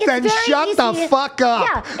 Like it's Then very shut easy. the fuck up.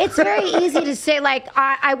 Yeah, it's very easy to say like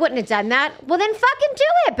I wouldn't have done that. Well, then fucking do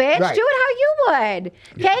it, bitch. Right. Do it how you would.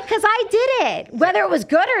 Okay? Because I did it, whether it was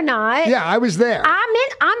good or not. Yeah, I was there.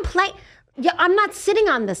 I'm playing. Yeah, I'm not sitting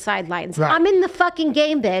on the sidelines. Right. I'm in the fucking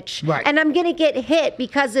game, bitch. Right. And I'm going to get hit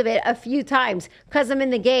because of it a few times because I'm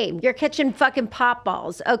in the game. You're catching fucking pop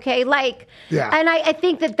balls, okay? Like, Yeah. And I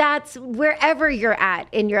think that that's wherever you're at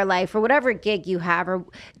in your life or whatever gig you have or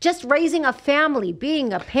just raising a family,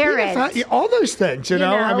 being a parent. Yeah, all those things, you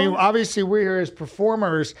know? I know? mean, obviously we're here as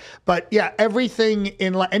performers, but yeah, everything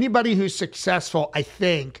in anybody who's successful, I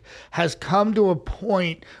think, has come to a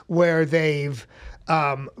point where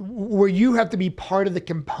where you have to be part of the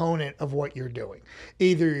component of what you're doing.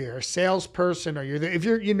 Either you're a salesperson or if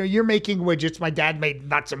you're making widgets. My dad made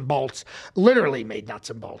nuts and bolts, literally made nuts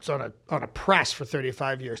and bolts on a press for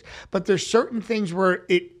 35 years. But there's certain things where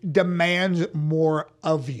it demands more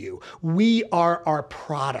of you. We are our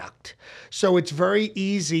product. So it's very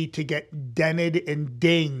easy to get dented and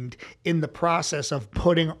dinged in the process of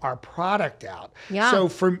putting our product out. Yeah. So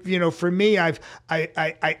for me, I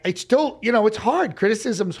still, it's hard.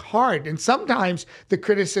 Criticism's hard. And sometimes the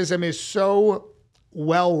criticism is so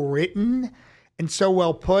well written and so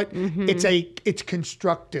well put. Mm-hmm. It's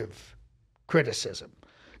constructive criticism.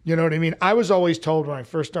 You know what I mean? I was always told when I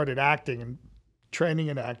first started acting and training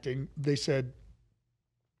in acting, they said,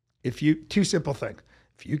 two simple things.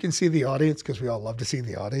 If you can see the audience, because we all love to see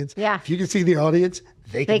the audience. Yeah. If you can see the audience,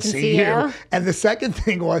 they can see you. And the second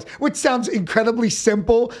thing was, which sounds incredibly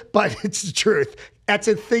simple, but it's the truth. That's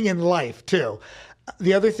a thing in life too.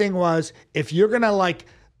 The other thing was, if you're going to like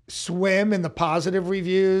swim in the positive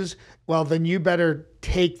reviews, well, then you better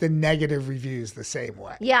take the negative reviews the same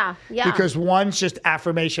way. Yeah. Because one's just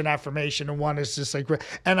affirmation, and one is just like,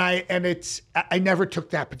 I never took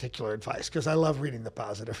that particular advice because I love reading the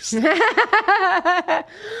positives. Okay,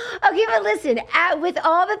 but listen, with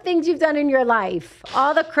all the things you've done in your life,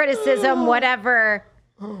 all the criticism, whatever,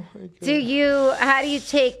 how do you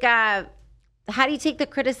take the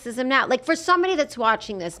criticism now? Like for somebody that's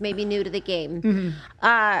watching this, maybe new to the game,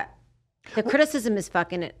 the criticism is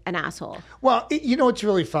fucking an asshole. Well, it's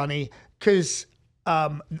really funny because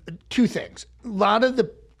two things. A lot of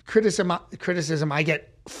the criticism I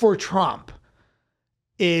get for Trump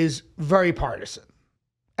is very partisan,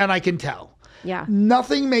 and I can tell. Yeah.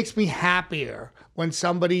 Nothing makes me happier when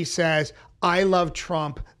somebody says, I love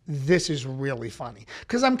Trump, this is really funny.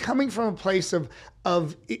 Because I'm coming from a place of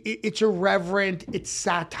it's irreverent, it's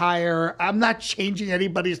satire. I'm not changing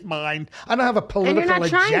anybody's mind. I don't have a political not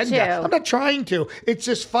trying agenda. to. I'm not trying to. It's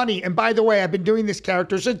just funny. And by the way, I've been doing this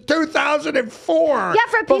character since 2004.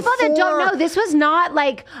 Yeah, for people that don't know, this was not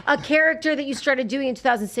like a character that you started doing in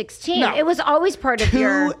 2016. No. It was always part of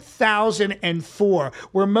your... 2004,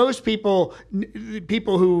 where most people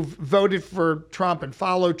who voted for Trump and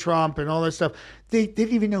followed Trump and all that stuff, they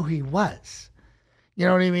didn't even know who he was. You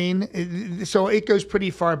know what I mean? So it goes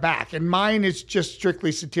pretty far back. And mine is just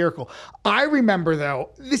strictly satirical. I remember,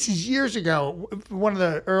 though, this is years ago, one of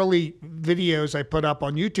the early videos I put up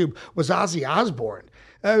on YouTube was Ozzy Osbourne.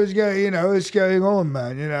 I was going, what's going on,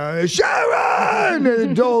 man? Sharon!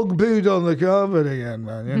 The dog pooed on the carpet again,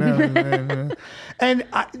 man. And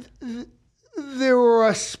the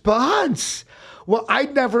response... Well,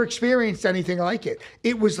 I'd never experienced anything like it.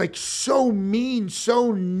 It was like so mean,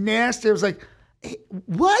 so nasty. It was like, hey,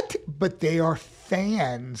 what? But they are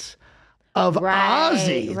fans of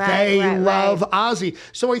Ozzy. They love Ozzy.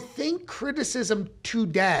 So I think criticism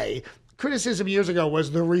years ago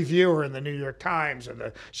was the reviewer in the New York Times or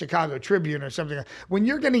the Chicago Tribune or something. When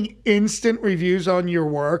you're getting instant reviews on your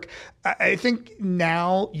work, I think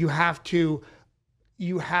now you have to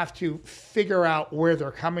figure out where they're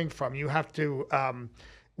coming from. You have to,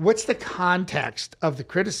 what's the context of the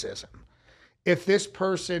criticism? If this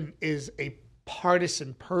person is a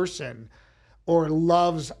partisan person or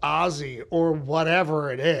loves Ozzy or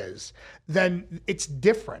whatever it is, then it's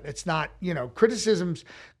different. It's not, criticism's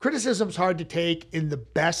hard to take in the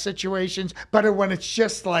best situations, but when it's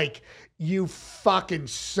just like, you fucking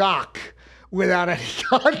suck without any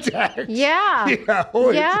context. Yeah. Yeah.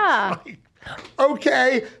 It's like,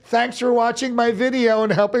 okay, thanks for watching my video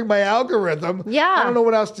and helping my algorithm. Yeah. I don't know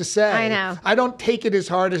what else to say. I know. I don't take it as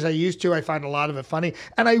hard as I used to. I find a lot of it funny.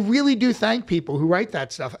 And I really do thank people who write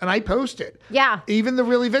that stuff. And I post it. Yeah. Even the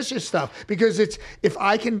really vicious stuff. Because if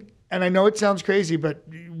I can, and I know it sounds crazy, but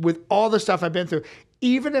with all the stuff I've been through,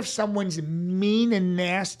 even if someone's mean and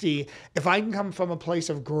nasty, if I can come from a place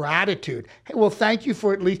of gratitude, hey, well, thank you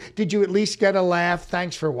for did you at least get a laugh?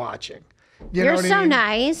 Thanks for watching. You're so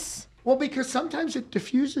nice. Well, because sometimes it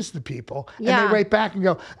diffuses the people and Yeah. they write back and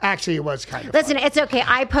go, actually, it was kind of Listen, funny. it's okay.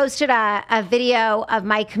 I posted a video of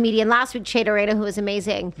my comedian last week, Che Dorena, who was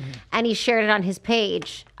amazing. And he shared it on his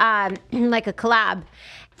page, like a collab.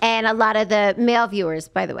 And a lot of the male viewers,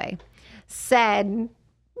 by the way, said,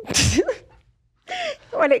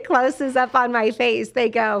 when it closes up on my face, they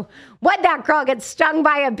go, "What'd that girl get stung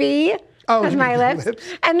by a bee?" Oh, With my lips.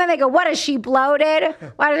 And then they go, "What, is she bloated?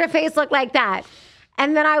 Why does her face look like that?"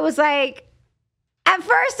 And then I was like, at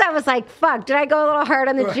first I was like, fuck, did I go a little hard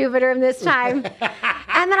on the Juvederm this time?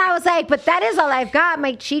 And then I was like, but that is all I've got.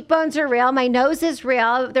 My cheekbones are real. My nose is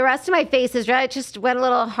real. The rest of my face is real. I just went a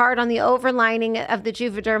little hard on the overlining of the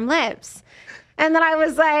Juvederm lips. And then I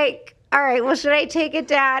was like, all right, well, should I take it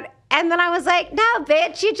down? And then I was like, no,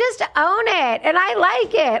 bitch, you just own it. And I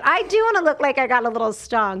like it. I do want to look like I got a little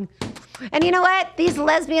stung. And you know what? These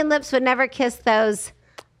lesbian lips would never kiss those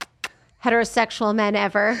heterosexual men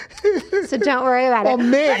ever. So don't worry about it. Well,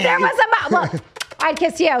 me. But there was well, I'd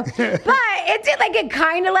kiss you. But it did it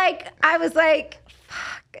kind of like, I was like,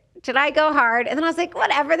 fuck, did I go hard? And then I was like,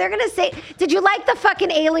 whatever. They're going to say, did you like the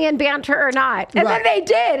fucking alien banter or not? And then they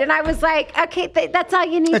did. And I was like, okay, that's all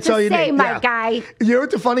you need to say, my guy. You know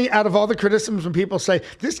what's funny? Out of all the criticisms when people say,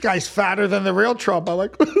 this guy's fatter than the real Trump, I'm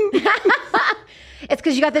like, it's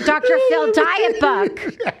because you got the Dr. Phil diet book.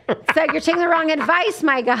 So you're taking the wrong advice,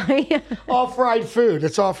 my guy. all fried food.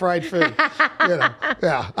 It's all fried food.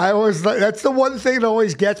 Yeah. I always, that's the one thing that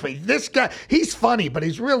always gets me. This guy, he's funny, but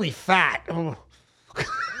he's really fat. Oh.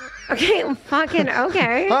 Okay, fucking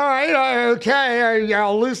okay. All right, okay,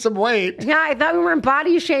 I'll lose some weight. Yeah, I thought we weren't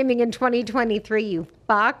body shaming in 2023, you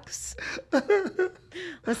fucks.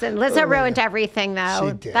 Listen, Lizzo ruined everything, though.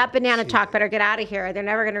 She did. That banana talk better get out of here. They're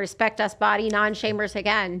never going to respect us body non-shamers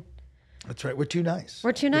again. That's right. We're too nice.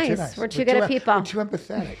 We're too nice. We're too good at people. We're too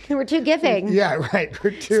empathetic. We're too giving. Yeah, right.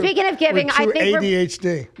 We're too. Speaking of giving, we're too I think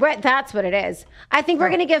ADHD. that's what it is. I think we're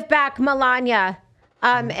going to give back Melania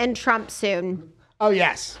and Trump soon. Oh,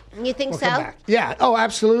 yes. You think We'll so? come back. Yeah. Oh,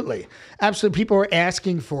 absolutely. Absolutely. People were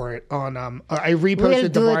asking for it on, I reposted We'll the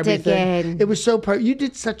do it Barbie again. thing. It was so, you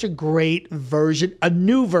did such a great version, a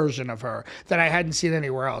new version of her that I hadn't seen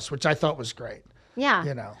anywhere else, which I thought was great. Yeah.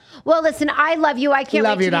 You know. Well, listen, I love you. I can't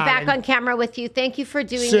Love wait to you, be back darling. on camera with you. Thank you for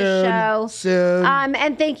doing Soon. the show. Soon.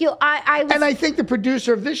 And thank you. And I think the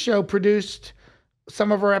producer of this show produced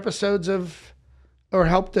some of our episodes or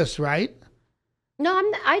helped us, right? No,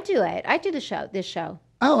 I do it. I do the show. This show.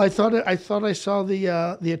 Oh, I thought I saw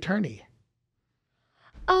the attorney.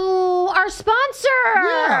 Oh, our sponsor.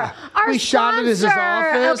 Yeah. Our We shot it as his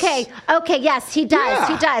office. Okay, yes, he does. Yeah.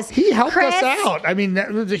 He does. He helped Chris, us out. I mean,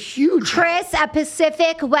 that was a huge help. Chris at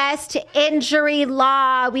Pacific West Injury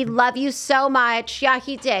Law. We love you so much. Yeah,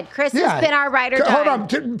 he did. Chris has been our ride or die. Hold on.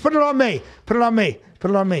 Put it on me. Put it on me. Put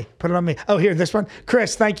it on me. Put it on me. Oh, here, this one.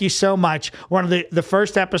 Chris, thank you so much. One of the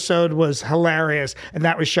first episode was hilarious, and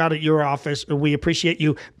that was shot at your office. We appreciate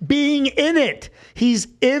you being in it. He's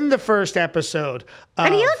in the first episode.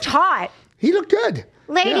 And he looked hot. He looked good.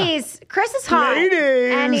 Ladies, Chris is hot.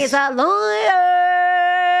 Ladies. And he's a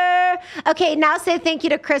lawyer. Okay, now say thank you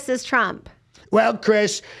to Chris's Trump. Well,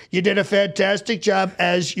 Chris, you did a fantastic job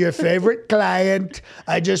as your favorite client.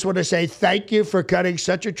 I just want to say thank you for cutting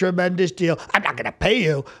such a tremendous deal. I'm not going to pay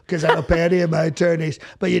you because I don't pay any of my attorneys,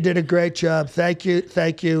 but you did a great job. Thank you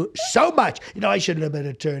so much. You know, I shouldn't have been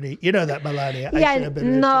an attorney. You know that, Melania. I should have been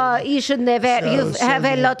an attorney. You should never. You have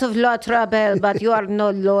a lot of law trouble, but you are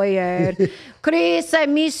no lawyer. Chris, I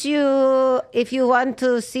miss you. If you want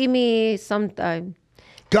to see me sometime.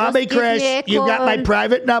 Call me, Chris. You got my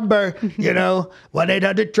private number,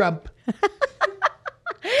 1-800-TRUMP.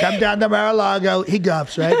 Come down to Mar-a-Lago. He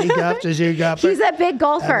golfs, right? He golfs. Is he a golfer? He's a big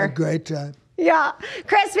golfer. Have a great time. Yeah.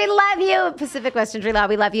 Chris, we love you. Pacific West Injury Law,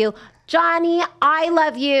 we love you. Johnny, I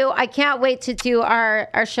love you. I can't wait to do our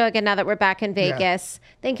show again now that we're back in Vegas. Yeah.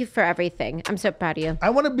 Thank you for everything. I'm so proud of you. I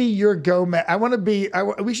want to be your Gomez.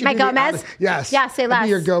 We should My be Gomez? Yes. Yeah, say less. I'll be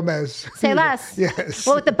your Gomez. Say less. Yes.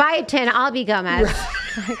 Well, with the biotin, I'll be Gomez.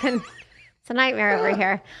 It's a nightmare over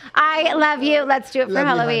here. I love you. Let's do it for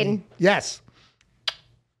Halloween. Yes.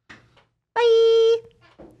 Bye.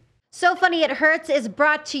 So Funny It Hurts is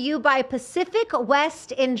brought to you by Pacific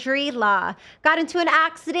West Injury Law. Got into an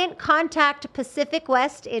accident? Contact Pacific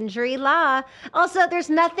West Injury Law. Also, there's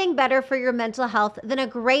nothing better for your mental health than a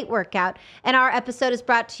great workout. And our episode is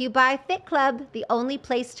brought to you by Fit Club, the only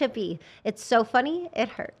place to be. It's so funny, it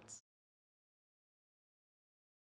hurts.